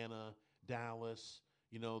 Atlanta, Dallas.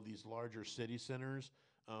 These larger city centers.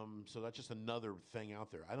 So that's just another thing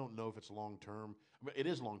out there. I don't know if it's long term. But it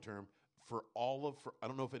is long term I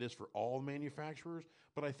don't know if it is for all manufacturers,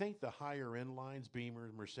 but I think the higher end lines,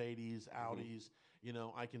 Beamers, Mercedes, Audis,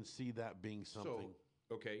 I can see that being something.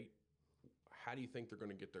 So, okay, how do you think they're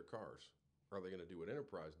going to get their cars? Are they going to do what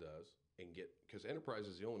Enterprise does because Enterprise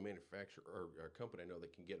is the only manufacturer or company I know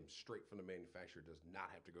that can get them straight from the manufacturer, does not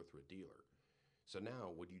have to go through a dealer. So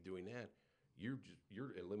now, with you doing that, you're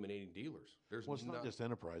eliminating dealers. It's not just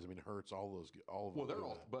Enterprise. I mean, Hertz, all of them. Well, they're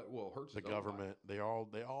all, Hertz. The government, they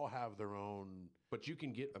all have their own. But you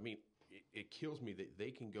can get. I mean, it kills me that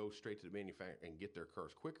they can go straight to the manufacturer and get their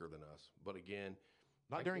cars quicker than us. But again,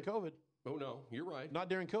 not during COVID. Oh no, you're right. Not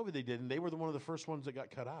during COVID, they didn't. They were one of the first ones that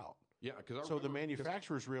got cut out. Yeah, because the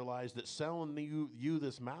manufacturers realized that selling you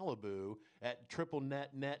this Malibu at triple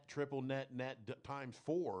net times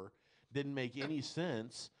 4 didn't make any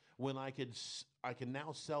sense. When I can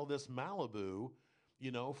now sell this Malibu,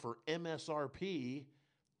 for MSRP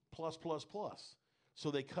plus.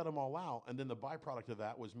 So they cut them all out, and then the byproduct of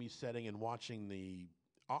that was me sitting and watching the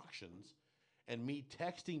auctions, and me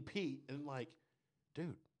texting Pete and like,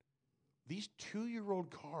 dude, these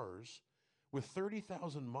 2-year-old cars with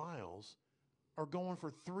 30,000 miles are going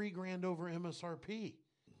for $3,000 over MSRP.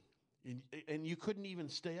 And you couldn't even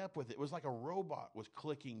stay up with it. It was like a robot was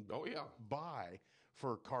clicking by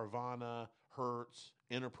for Carvana, Hertz,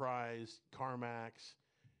 Enterprise, CarMax.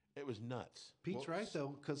 It was nuts. Pete's right,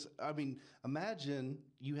 though, because, imagine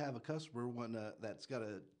you have a customer that's got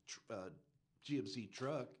a GMC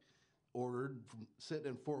truck ordered sitting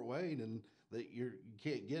in Fort Wayne, and that you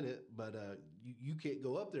can't get it, but you can't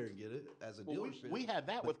go up there and get it as a dealership. We had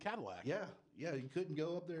that with Cadillac. Yeah, you couldn't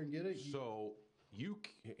go up there and get it. So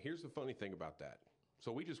here's the funny thing about that.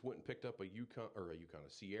 So we just went and picked up a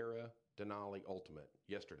Sierra Denali Ultimate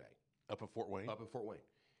yesterday. Up in Fort Wayne? Up in Fort Wayne.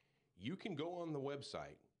 You can go on the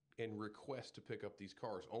website and request to pick up these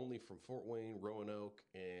cars only from Fort Wayne, Roanoke,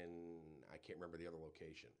 and I can't remember the other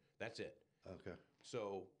location. That's it. Okay.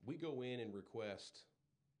 So we go in and request,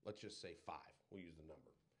 let's just say 5. We'll use the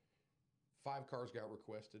number. 5 cars got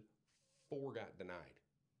requested. 4 got denied.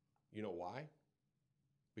 You know why?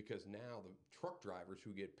 Because now the truck drivers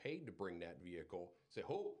who get paid to bring that vehicle say,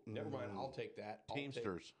 oh, never mind, I'll take that.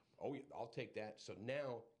 Teamsters. I'll take that. So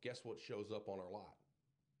now, guess what shows up on our lot?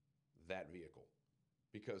 That vehicle.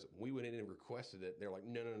 Because we went in and requested it. They're like,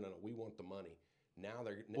 no, we want the money. Now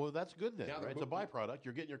they're... Well, that's good then, right? It's a byproduct.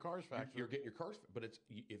 You're getting your cars faster. You're getting your cars... But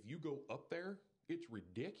if you go up there, it's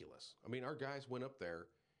ridiculous. I mean, our guys went up there.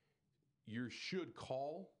 You should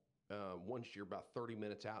call once you're about 30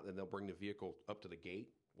 minutes out, and they'll bring the vehicle up to the gate.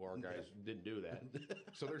 Well, our guys didn't do that.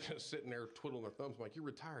 So they're just sitting there twiddling their thumbs. I'm like, you're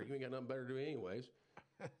retired. You ain't got nothing better to do anyways.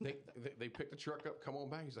 They picked the truck up, come on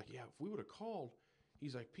back. He's like, yeah, if we would have called.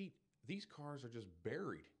 He's like, Pete, these cars are just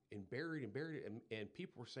buried. And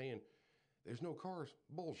people were saying, there's no cars.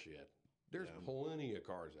 Bullshit. There's plenty of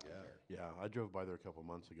cars out there. Yeah, I drove by there a couple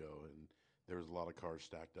months ago, and there was a lot of cars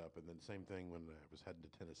stacked up. And then same thing when I was heading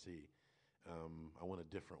to Tennessee. I went a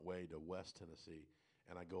different way to West Tennessee,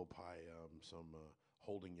 and I go by some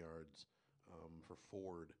holding yards for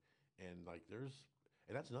Ford, and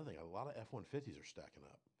that's another thing. A lot of F-150s are stacking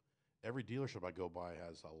up. Every dealership I go by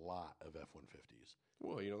has a lot of F-150s.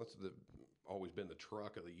 Well, that's always been the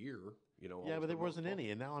truck of the year. Yeah, but there wasn't any,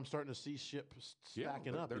 and now I'm starting to see ships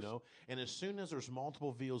stacking up. And as soon as there's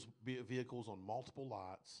multiple vehicles on multiple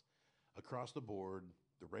lots across the board,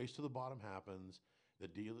 the race to the bottom happens. The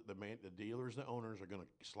dealers, the owners are going to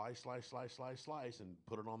slice, and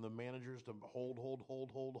put it on the managers to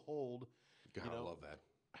hold. God, I love that.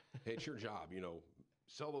 Hey, it's your job,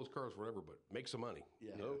 sell those cars, whatever, but make some money.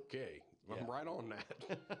 Yeah. Okay. I'm right on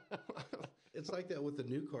that. It's like that with the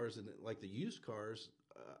new cars and like the used cars.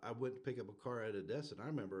 I went to pick up a car at Odessa, and I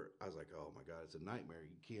remember I was like, "Oh my God, it's a nightmare!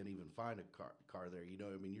 You can't even find a car there." You know,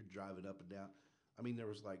 I mean, you're driving up and down. I mean, there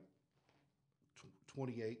was like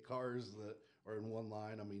 28 cars that are in one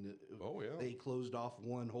line. I mean, Oh, yeah. they closed off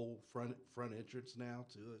one whole front entrance now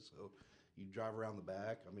to it, so you drive around the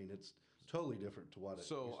back. I mean, it's totally different to what it.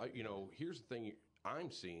 So, used to be. here's the thing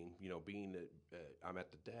I'm seeing, being that I'm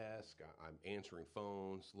at the desk, I'm answering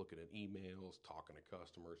phones, looking at emails, talking to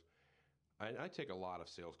customers. I take a lot of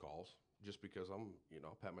sales calls just because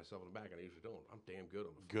I'll pat myself on the back, and I usually don't. I'm damn good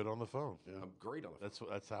on the phone. Good on the phone. Yeah. I'm great on the phone.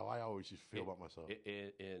 That's how I always used to feel about myself.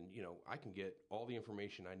 And I can get all the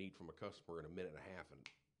information I need from a customer in a minute and a half, and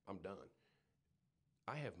I'm done.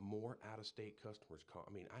 I have more out-of-state customers call.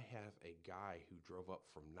 I mean, I have a guy who drove up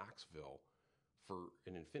from Knoxville for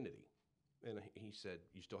an Infiniti, and he said,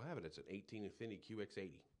 "You still have it? It's an 18 Infiniti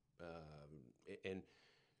QX80." And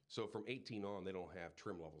so from 18 on, they don't have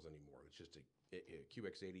trim levels anymore. It's just a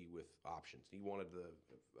QX80 with options. He wanted the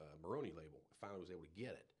Maroni label. I finally was able to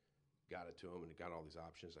get it. Got it to him, and it got all these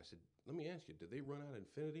options. I said, "Let me ask you, did they run out of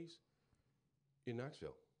Infinitis in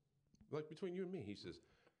Knoxville? Like between you and me?" He says,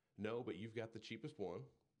 "No, but you've got the cheapest one.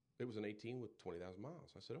 It was an 18 with 20,000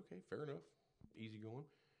 miles." I said, "Okay, fair enough. Easy going.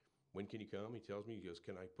 When can you come?" He tells me, he goes,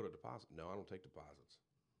 "Can I put a deposit?" "No, I don't take deposits."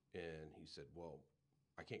 And he said, "Well,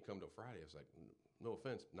 I can't come till Friday." I was like, "No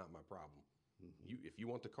offense, not my problem. If you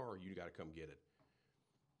want the car, you got to come get it."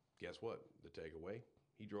 Guess what? The takeaway,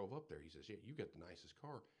 he drove up there. He says, "Yeah, you got the nicest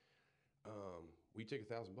car. We take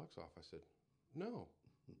 $1,000 off." I said, "No."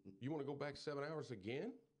 "You want to go back 7 hours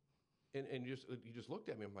again?" And he just looked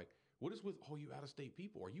at me. I'm like, "What is with all you out-of-state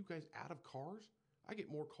people? Are you guys out of cars?" I get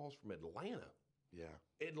more calls from Atlanta. Yeah.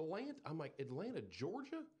 Atlanta? I'm like, Atlanta,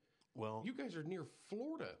 Georgia? Well, You guys are near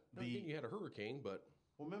Florida. Again, you had a hurricane, but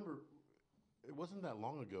well, remember, it wasn't that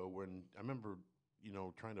long ago when I remember,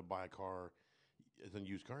 trying to buy a car as a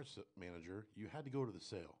used car manager. You had to go to the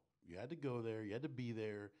sale. You had to go there. You had to be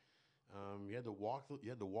there. You had to walk. You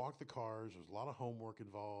had to walk the cars. There was a lot of homework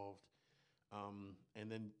involved.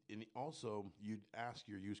 And then also you'd ask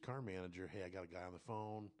your used car manager, "Hey, I got a guy on the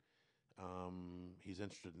phone. He's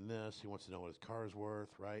interested in this. He wants to know what his car is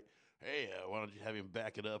worth, right? Hey, why don't you have him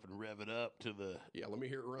back it up and rev it up to the... yeah, let me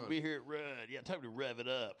hear it run. Let me hear it run. Yeah, time to rev it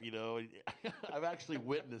up, I've actually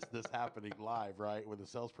witnessed this happening live, right? With a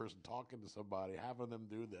salesperson talking to somebody, having them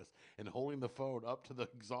do this, and holding the phone up to the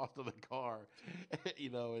exhaust of the car.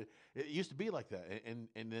 It used to be like that. And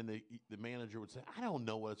then the manager would say, "I don't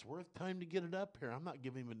know what it's worth. Time to get it up here. I'm not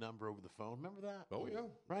giving him a number over the phone." Remember that? Oh, yeah.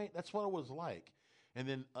 Right? That's what it was like. And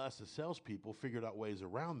then us as salespeople figured out ways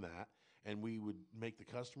around that, and we would make the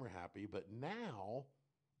customer happy. But now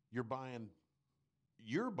you're buying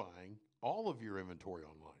all of your inventory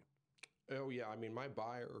online. Oh, yeah. I mean, my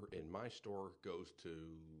buyer in my store goes to,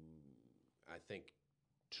 I think,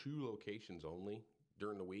 2 locations only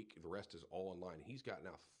during the week. The rest is all online. He's got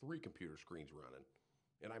now 3 computer screens running.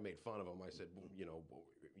 And I made fun of him. I said, "Well,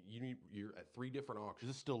 you're at 3 different auctions."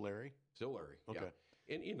 Is this still Larry? Still Larry. Okay. Yeah.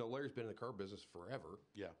 And Larry's been in the car business forever.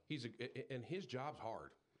 Yeah. And his job's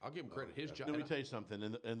hard. I'll give him credit. His job. Let me tell you something.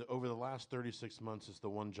 And over the last 36 months, it's the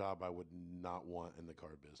one job I would not want in the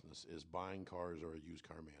car business is buying cars or a used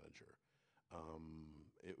car manager.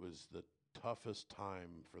 It was the toughest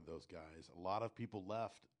time for those guys. A lot of people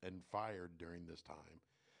left and fired during this time.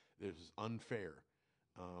 This is unfair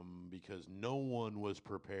because no one was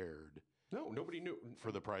prepared. No, nobody knew.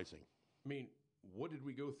 For the pricing. I mean, what did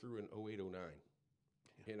we go through in 08, 09?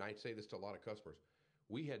 Yeah. And I say this to a lot of customers.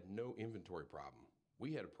 We had no inventory problem.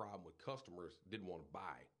 We had a problem with customers didn't want to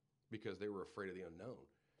buy because they were afraid of the unknown.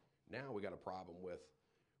 Now we got a problem with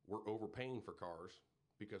we're overpaying for cars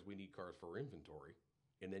because we need cars for inventory.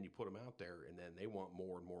 And then you put them out there and then they want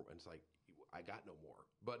more and more. And it's like, I got no more.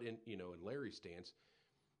 But in Larry's stance,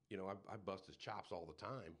 I bust his chops all the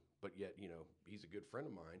time, but yet, he's a good friend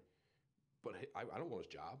of mine. But I don't want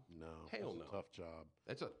his job. No, hell it's no. a tough job.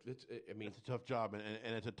 It's a tough job,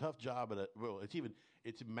 and it's a tough job.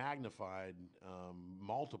 It's magnified,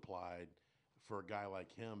 multiplied for a guy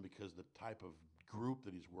like him because the type of group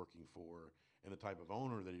that he's working for and the type of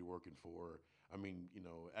owner that he's working for. I mean,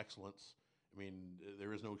 excellence. I mean,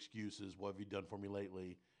 there is no excuses. What have you done for me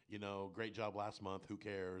lately? Great job last month. Who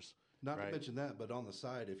cares? Not to mention that, but on the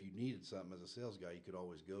side, if you needed something as a sales guy, you could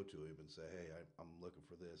always go to him and say, "Hey, I'm looking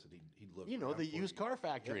for this," and he'd look. The used car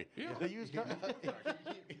factory. Yeah. The used car.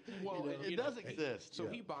 Well, it does exist. So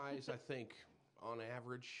he buys, I think, on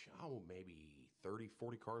average, maybe 30,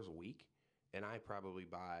 40 cars a week, and I probably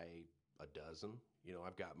buy a dozen.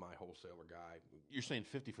 I've got my wholesaler guy. You're saying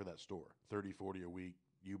 50 for that store, 30, 40 a week.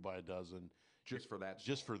 you buy a dozen. Just for that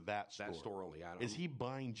Just for that store. that store only. I don't, Is he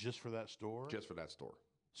buying just for that store? just for that store?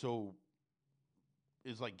 So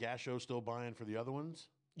is like Gasho still buying for the other ones?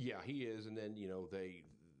 Yeah, he is. And then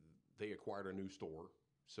they acquired a new store,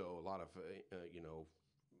 so a lot of word